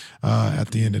bench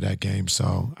at the end of that game.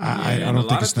 So I don't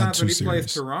think it's not too serious. A lot of times when he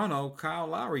plays Toronto, Kyle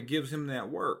Lowry gives him that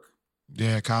work.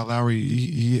 Yeah, Kyle Lowry,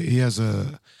 he has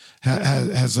a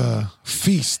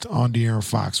feast on De'Aaron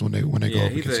Fox when they go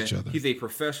up against each other. He's a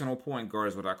professional point guard,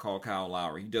 is what I call Kyle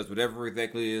Lowry. He does whatever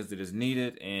exactly is that is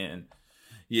needed, and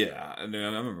yeah, I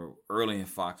remember early in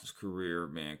Fox's career,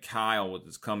 man, Kyle would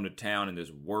just come to town and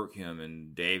just work him,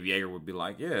 and Dave Yeager would be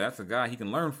like, "Yeah, that's a guy he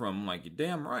can learn from." I'm like, "You're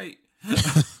damn right."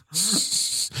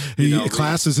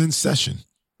 Class is in session.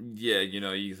 Yeah,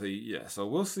 So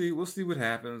we'll see what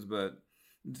happens, but.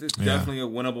 It's definitely a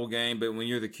winnable game, but when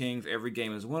you're the Kings, every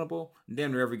game is winnable.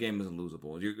 Damn near every game is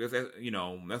losable.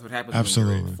 That's what happens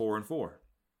absolutely. When you're 4-4.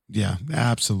 Yeah,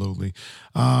 absolutely.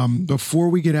 Before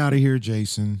we get out of here,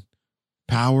 Jason,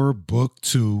 Power Book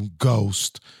 2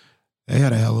 Ghost, they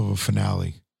had a hell of a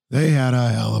finale.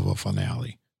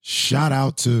 Shout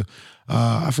out to,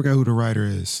 I forgot who the writer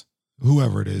is.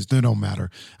 Whoever it is, they don't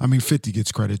matter. I mean, 50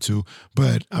 gets credit too,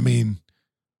 but I mean,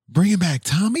 bringing back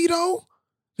Tommy though?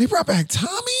 They brought back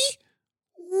Tommy?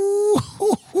 Ooh,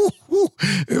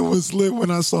 it was lit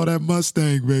when I saw that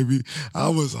Mustang, baby. I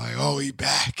was like, oh, he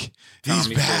back. He's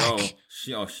Tommy back.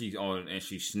 Said, and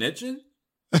she's snitching?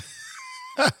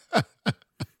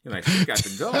 You're like, she got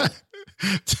to go.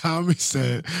 Tommy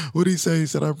said, what did he say? He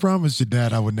said, I promised your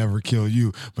dad I would never kill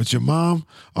you. But your mom,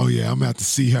 oh yeah, I'm going to have to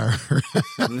see her.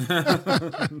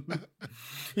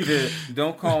 He said,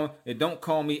 don't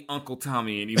call me Uncle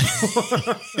Tommy anymore.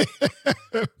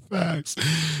 Facts.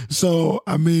 So,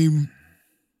 I mean,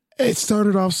 it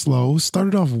started off slow,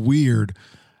 started off weird.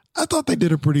 I thought they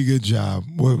did a pretty good job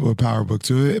with Power Book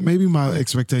 2. Maybe my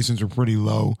expectations were pretty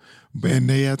low, and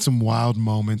they had some wild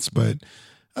moments, but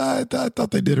I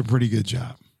thought they did a pretty good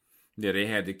job. Yeah, they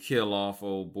had to kill off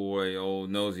old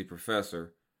nosy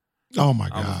professor. Oh my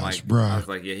gosh, bro! I was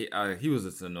like, yeah, he was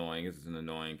just annoying. This is an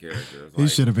annoying character. He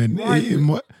should have been. Why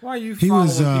are you following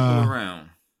people around?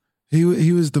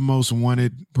 He was the most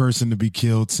wanted person to be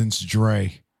killed since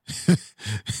Dre.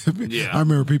 Yeah, I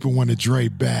remember people wanted Dre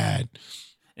bad.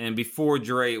 And before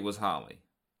Dre, it was Holly.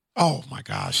 Oh my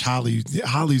gosh, Holly's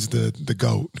the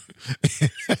GOAT.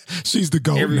 She's the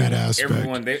GOAT in that aspect.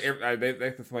 Everyone,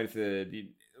 somebody said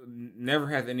never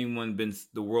has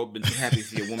the world been so happy to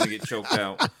see a woman get choked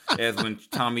out as when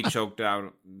Tommy choked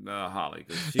out Holly.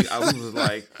 I was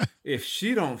like, if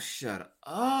she don't shut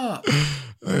up.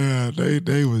 Yeah,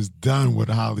 they was done with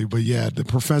Holly. But yeah, the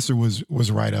professor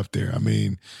was right up there. I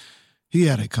mean, he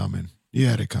had it coming.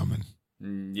 Yeah,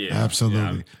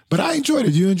 absolutely. Yeah. But I enjoyed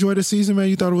it. You enjoyed the season, man?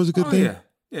 You thought it was a good thing?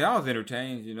 Yeah, I was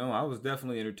entertained. I was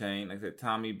definitely entertained. Like I said,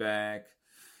 Tommy back.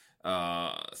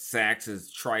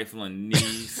 Sax's trifling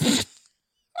niece.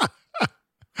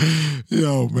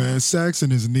 Yo, man, Sax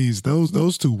and his niece,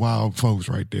 those two wild folks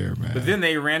right there, man. But then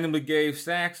they randomly gave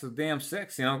Sax a damn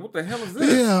sex scene. What the hell is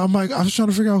this? Yeah, I'm like, I was trying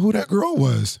to figure out who that girl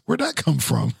was. Where'd that come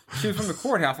from? She was from the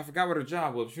courthouse. I forgot what her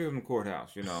job was. She was from the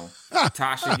courthouse.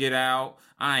 Tasha get out.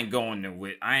 I ain't going to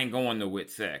wit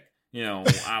sec.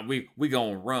 We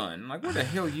gonna run. Like, where the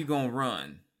hell you gonna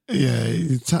run? Yeah,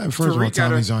 first of all,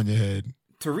 Tommy's on your head.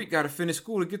 Tariq got to finish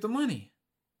school to get the money.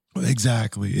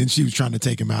 Exactly. And she was trying to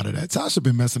take him out of that. Tasha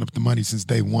been messing up the money since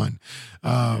day one.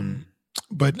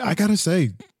 But I got to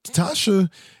say,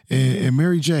 Tasha and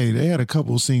Mary J, they had a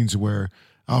couple of scenes where,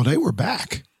 they were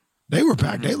back. They were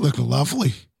back. They looked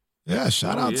lovely. Yeah,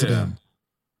 shout out to them.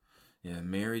 Yeah,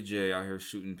 Mary J out here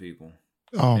shooting people.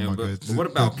 Oh, my goodness. What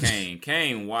about Kane?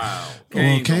 Kane, wow.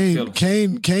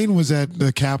 Kane was at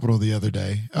the Capitol the other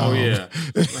day. Oh, yeah.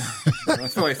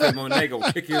 That's why I said Monet go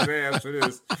kick his ass for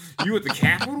this. You at the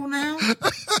Capitol now?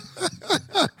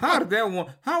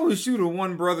 How was you the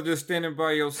one brother just standing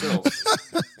by yourself?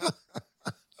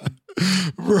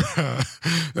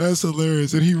 Bruh, that's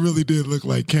hilarious. And he really did look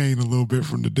like Kane a little bit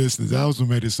from the distance. That was what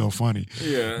made it so funny.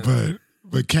 Yeah.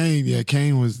 But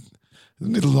Kane was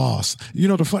lost.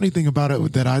 The funny thing about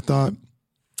it that I thought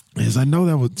is I know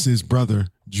that was his brother,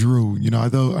 Drew. I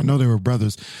know they were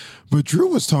brothers, but Drew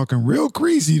was talking real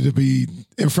crazy to be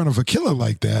in front of a killer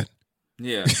like that.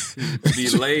 Yeah. To be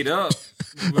laid up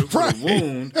with a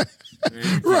wound.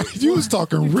 Right. He was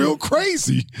talking real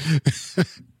crazy.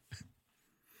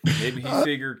 Maybe he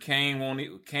figured Kane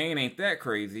ain't that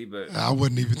crazy, but I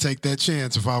wouldn't even take that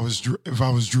chance if I was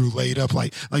Drew laid up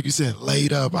like you said,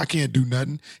 laid up. I can't do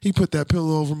nothing. He put that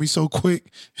pillow over me so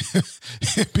quick,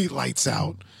 it'd be lights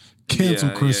out. Cancel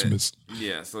Christmas.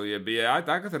 Yeah. So yeah, but yeah,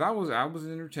 like I said, I was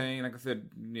entertained. Like I said,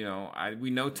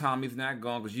 we know Tommy's not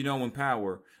gone because when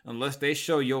Power, unless they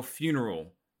show your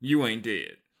funeral, you ain't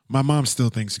dead. My mom still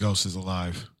thinks Ghost is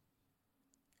alive.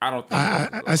 I don't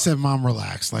think I said, Mom,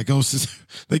 relax. Like, Ghost is,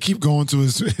 they keep going to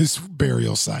his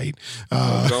burial site.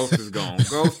 Ghost is gone.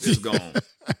 Ghost is gone.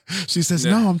 She says,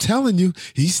 no, I'm telling you,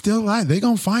 he's still alive. They're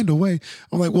going to find a way.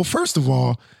 I'm like, well, first of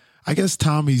all, I guess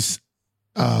Tommy's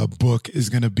book is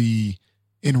going to be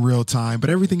in real time, but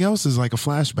everything else is like a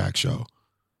flashback show.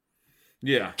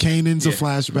 Yeah. Kanan's a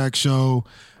flashback show.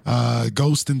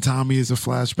 Ghost and Tommy is a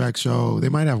flashback show. They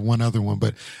might have one other one,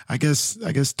 but I guess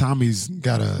Tommy's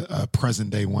got a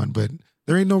present day one, but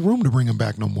there ain't no room to bring him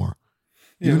back no more.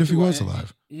 Even if he was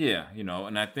alive. Yeah,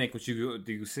 and I think what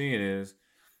you seeing is,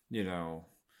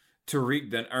 Tariq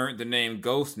done earned the name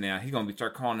Ghost now. He's gonna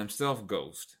start calling himself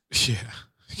Ghost. Yeah.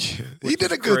 He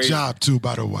did a good job too,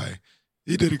 by the way.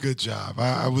 He did a good job.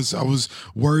 I was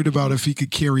worried about if he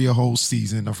could carry a whole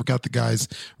season. I forgot the guy's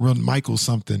real Michael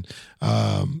something,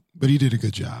 but he did a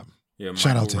good job. Yeah,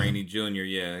 shout Michael out to Rainey him. Jr.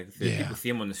 Yeah, people see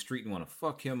him on the street and want to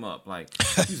fuck him up. Like,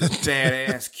 he's a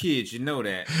badass kid, you know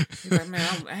that. He's like, man,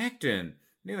 I'm acting.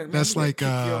 Like, that's like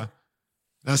the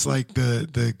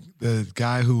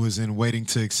guy who was in Waiting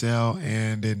to Excel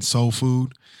and in Soul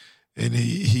Food. And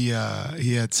he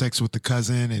had sex with the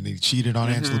cousin and he cheated on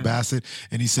Angela Bassett.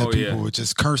 And he said people would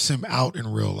just curse him out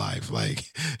in real life. Like,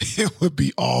 it would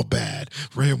be all bad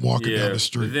for him walking down the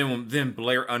street. Then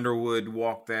Blair Underwood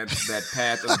walked that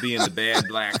path of being the bad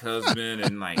black husband.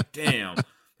 And like, damn.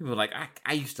 People were like,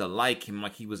 I used to like him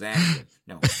like he was acting.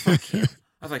 No, fuck him.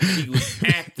 I was like, he was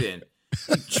acting.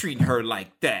 Treating her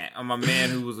like that. I'm a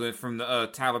man who was from the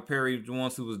Tyler Perry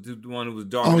ones, who was the one who was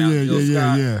dogging out Jill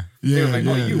Scott. They were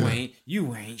like,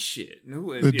 you ain't shit.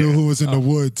 The dude who was in the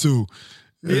wood too.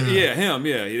 Yeah, him.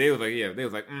 Yeah, they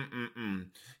was like,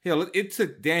 Hell, it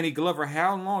took Danny Glover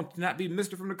how long to not be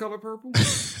Mr. from The Color Purple?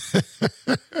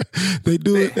 They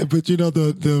do it, but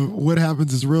the what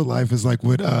happens is real life is like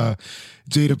what Jada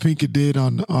Pinkett did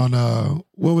on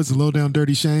what was the Low Down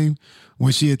Dirty Shame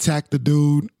when she attacked the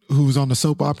dude who was on the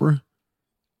soap opera.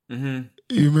 Mm-hmm.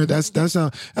 You remember that's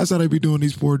how they be doing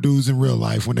these poor dudes in real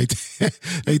life when they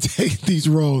they take these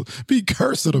roles, be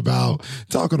cursing about,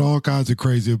 talking all kinds of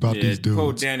crazy about these dudes.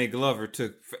 Poor Danny Glover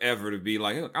took forever to be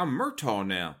like, I'm Murtaugh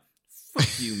now.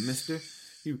 Fuck you, mister.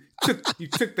 you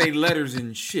took their letters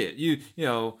and shit. You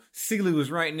know, Seeley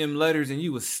was writing them letters and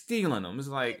you was stealing them. It's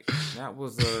like that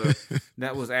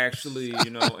was actually,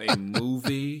 you know, a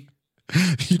movie.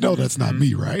 You know that's not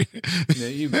me, right?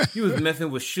 You was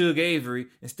messing with Suge Avery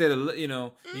instead of, you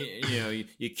know,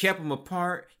 you kept them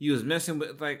apart. You was messing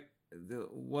with, like, that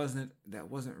wasn't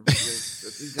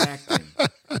he's acting.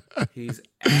 He's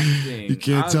acting. You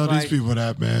can't tell these people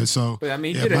that, man. So, but I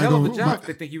mean, he did a hell of a job.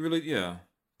 I think he really,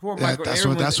 Poor Michael. That's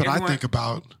what I think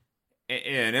about.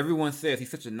 And everyone says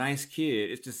he's such a nice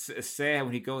kid. It's sad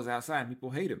when he goes outside and people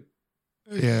hate him.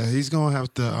 Yeah, he's gonna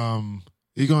have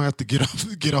to get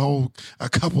a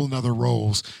couple another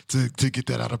roles to get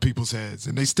that out of people's heads,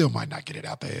 and they still might not get it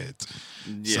out their heads.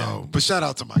 Yeah. So, but shout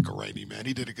out to Michael Rainey, man.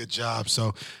 He did a good job.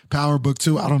 So, Power Book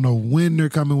 2. I don't know when they're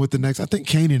coming with the next. I think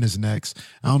Kanan is next.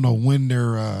 I don't know when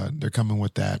they're coming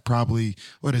with that. Probably,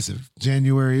 what is it?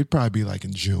 January. It'd probably be like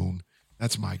in June.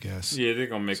 That's my guess. Yeah, they're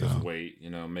gonna make us wait. You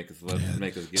know, make us get through the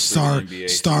NBA.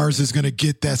 Stars is gonna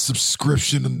get that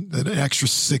subscription an extra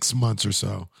 6 months or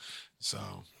so. So.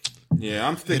 Yeah,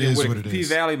 I'm thinking P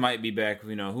Valley might be back.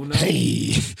 You know, who knows?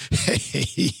 Hey.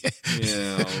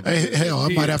 Yeah. Hell, I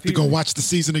might have to go watch the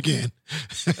season again.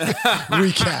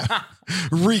 Recap.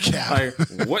 Like,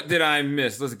 what did I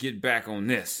miss? Let's get back on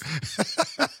this.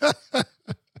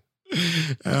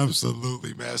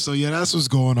 Absolutely, man. So yeah, that's what's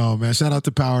going on, man. Shout out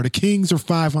to Power. The Kings are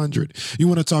 500. You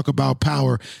want to talk about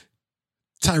power?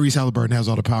 Tyrese Halliburton has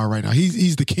all the power right now.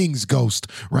 He's the King's ghost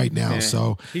right now. Man,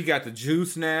 so he got the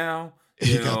juice now.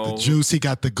 He got the juice. He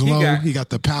got the glow. He got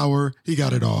the power. He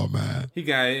got it all, man. He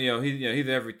got, he's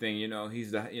everything. He's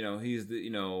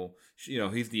the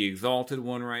exalted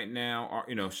one right now.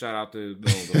 Shout out to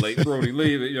the late Brody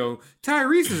Lee.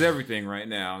 Tyrese is everything right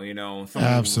now.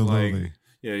 Absolutely.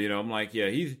 Like, I'm like, yeah,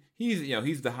 he's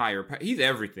the higher. He's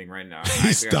everything right now.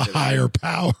 He's the higher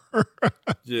power.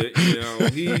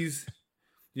 He's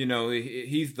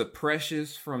the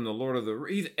precious from the Lord of the.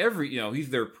 He's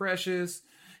their precious.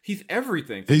 He's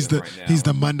everything. He's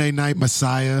the Monday Night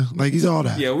Messiah. Like, he's all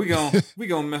that. Yeah, we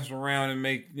gonna mess around and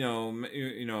make I'm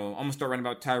gonna start writing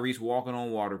about Tyrese walking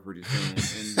on water pretty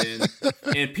soon,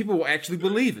 and people will actually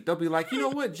believe it. They'll be like, you know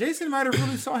what, Jason might have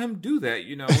really saw him do that.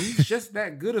 He's just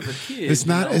that good of a kid. It's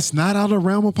not out of the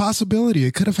realm of possibility.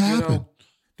 It could have happened.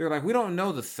 They're like, we don't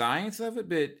know the science of it,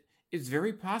 but it's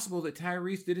very possible that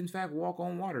Tyrese did in fact walk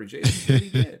on water. Jason really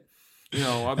did.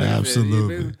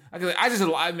 Absolutely. I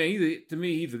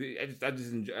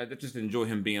just enjoy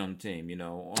him being on the team.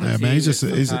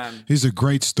 He's a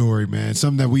great story, man.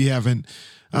 Something that we haven't.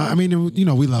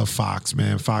 We love Fox,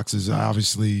 man. Fox is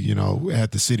obviously,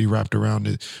 had the city wrapped around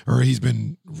it, or he's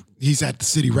had the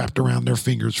city wrapped around their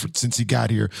fingers since he got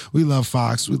here. We love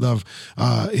Fox. We love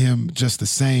him just the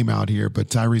same out here. But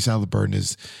Tyrese Halliburton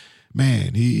is,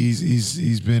 man, he's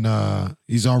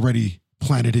already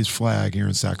planted his flag here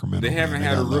in Sacramento. They haven't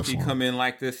had a rookie come in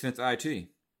like this since IT.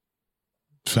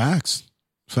 Facts.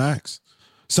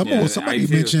 Somebody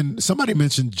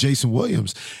mentioned Jason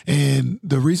Williams, and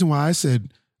the reason why I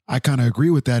said I kind of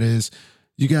agree with that is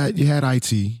you had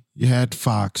IT, you had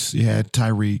Fox, you had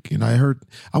Tyreek, and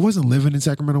I wasn't living in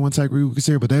Sacramento when Tyreek was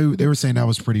here, but they were saying that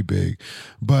was pretty big.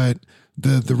 But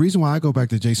the reason why I go back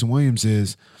to Jason Williams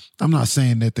is I'm not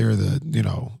saying that they're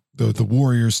the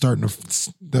Warriors starting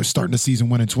the season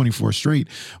winning 24 straight,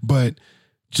 but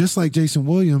just like Jason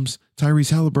Williams, Tyrese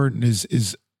Halliburton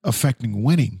is affecting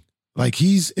winning. Like,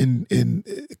 he's in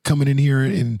coming in here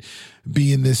and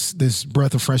being this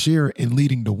breath of fresh air and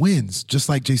leading to wins, just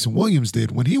like Jason Williams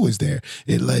did when he was there.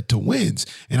 It led to wins,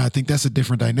 and I think that's a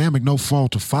different dynamic. No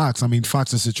fault to Fox. I mean,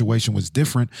 Fox's situation was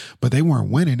different, but they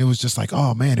weren't winning. It was just like,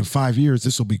 oh man, in 5 years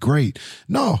this will be great.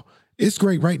 No. It's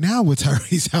great right now with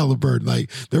Tyrese Halliburton.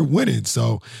 Like, they're winning.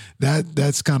 So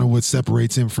that's kind of what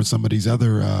separates him from some of these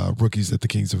other rookies that the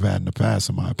Kings have had in the past,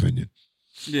 in my opinion.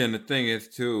 Yeah, and the thing is,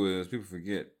 too, is people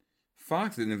forget,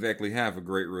 Fox didn't exactly have a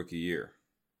great rookie year.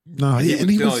 No,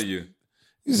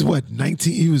 he's what,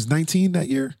 19? He was 19 that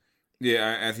year?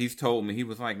 Yeah, as he's told me, he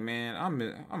was like, man,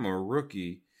 I'm a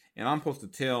rookie, and I'm supposed to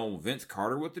tell Vince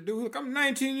Carter what to do. Look, I'm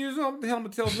 19 years old. What the hell am I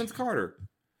going to tell Vince Carter?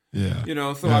 Yeah.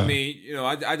 I mean,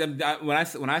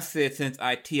 when I said since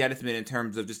IT, I just meant in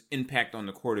terms of just impact on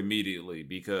the court immediately,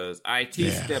 because IT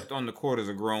stepped on the court as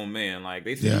a grown man. Like,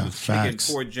 they said he was kicking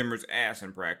poor Jimmer's ass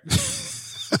in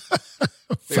practice.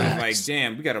 They were like,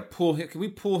 damn, we got to pull him. Can we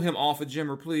pull him off of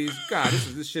Jimmer, please? God,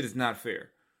 this shit is not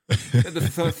fair.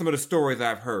 Some of the stories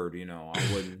I've heard, I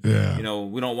wouldn't,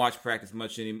 we don't watch practice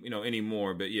much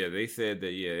anymore. But yeah, they said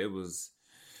that, it was.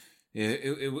 Yeah,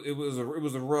 it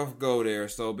was a rough go there.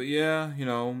 So, but yeah,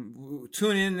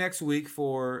 tune in next week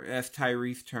as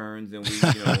Tyrese turns and we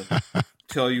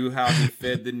tell you how he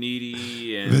fed the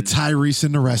needy and the Tyrese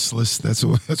and the restless. That's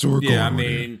what we're going. Yeah, I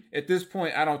mean, at this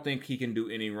point, I don't think he can do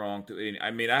any wrong to any.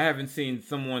 I mean, I haven't seen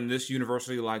someone this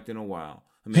universally liked in a while.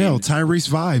 I mean, hell, Tyrese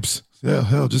vibes.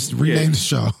 Hell, just rename the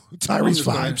show. Tyrese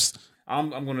vibes.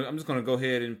 I'm just gonna go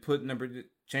ahead and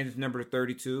change his number to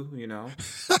 32. You know,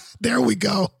 there we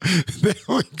go. There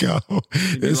we go.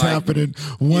 It's happening.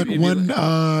 One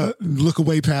look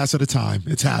away pass at a time.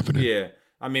 It's happening. Yeah.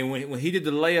 I mean, when he did the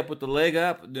layup with the leg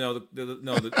up, I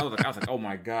was like, oh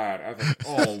my God. I was like,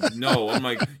 oh no. I'm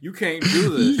like, you can't do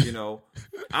this, you know.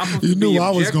 You knew I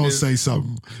was going to say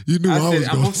something. You knew I was going to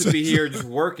say I'm supposed to be here just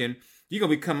working. You're going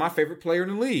to become my favorite player in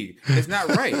the league. It's not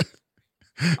right.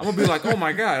 I'm going to be like, oh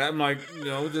my God. I'm like, you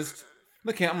know, just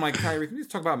look at, I'm like, Kyrie, can you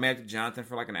just talk about Magic Johnson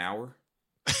for like an hour?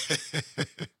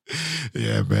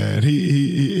 Yeah, man.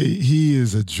 He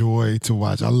is a joy to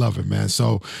watch. I love it, man.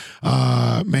 So,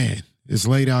 man. It's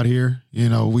late out here. You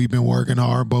know, we've been working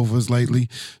hard, both of us lately.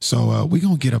 So we're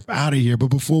going to get up out of here. But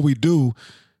before we do,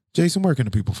 Jason, where can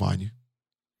the people find you?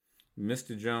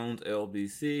 Mr. Jones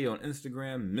LBC on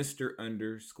Instagram,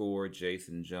 Mr.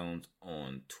 Jason Jones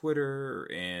on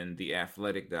Twitter, and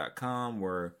theathletic.com,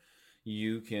 where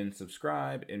you can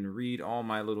subscribe and read all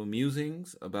my little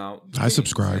musings about I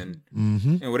subscribe.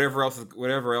 And whatever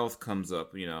else comes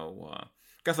up, you know.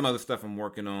 Got some other stuff I'm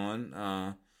working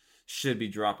on. Should be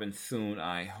dropping soon,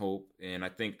 I hope, and I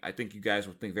think you guys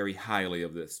will think very highly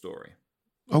of this story.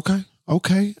 Okay.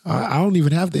 I don't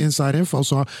even have the inside info,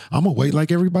 so I'm gonna wait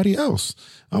like everybody else.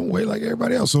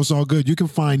 So it's all good. You can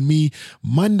find me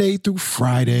Monday through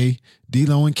Friday,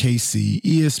 D-Lo and KC,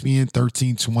 ESPN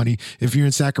 1320. If you're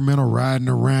in Sacramento, riding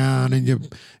around in your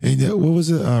what was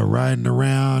it? Riding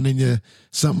around in your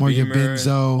something or your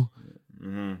Benzo, or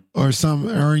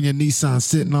in your Nissan,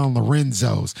 sitting on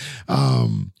Lorenzos.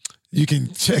 You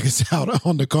can check us out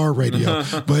on the car radio.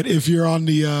 But if you're on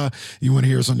the, you want to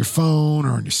hear us on your phone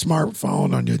or on your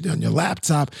smartphone, on your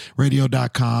laptop,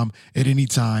 radio.com at any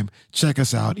time, check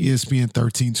us out, ESPN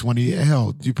 1320.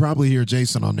 Hell, you probably hear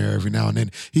Jason on there every now and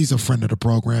then. He's a friend of the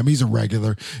program. He's a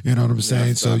regular. You know what I'm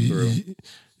saying? So you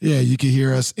can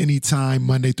hear us anytime,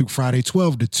 Monday through Friday,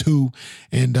 12 to 2.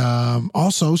 And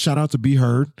also, shout out to Be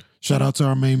Heard. Shout out to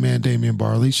our main man, Damian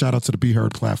Barley. Shout out to the Be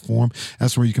Heard platform.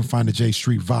 That's where you can find the J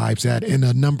Street Vibes at, and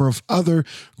a number of other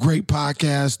great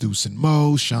podcasts, Deuce and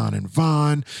Mo, Sean and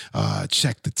Vaughn,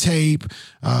 Check the Tape.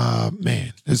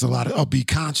 Man, there's a lot of, Be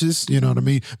Conscious, you know what I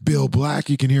mean? Bill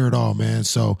Black, you can hear it all, man.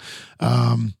 So,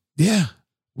 yeah,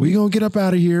 we're going to get up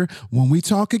out of here. When we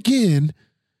talk again,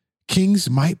 Kings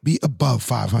might be above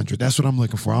 500. That's what I'm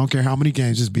looking for. I don't care how many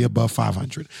games, just be above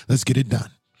 500. Let's get it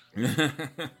done.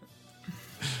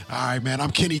 All right, man. I'm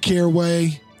Kenny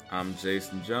Caraway. I'm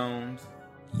Jason Jones.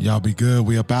 Y'all be good.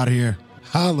 We up out of here.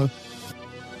 Holla.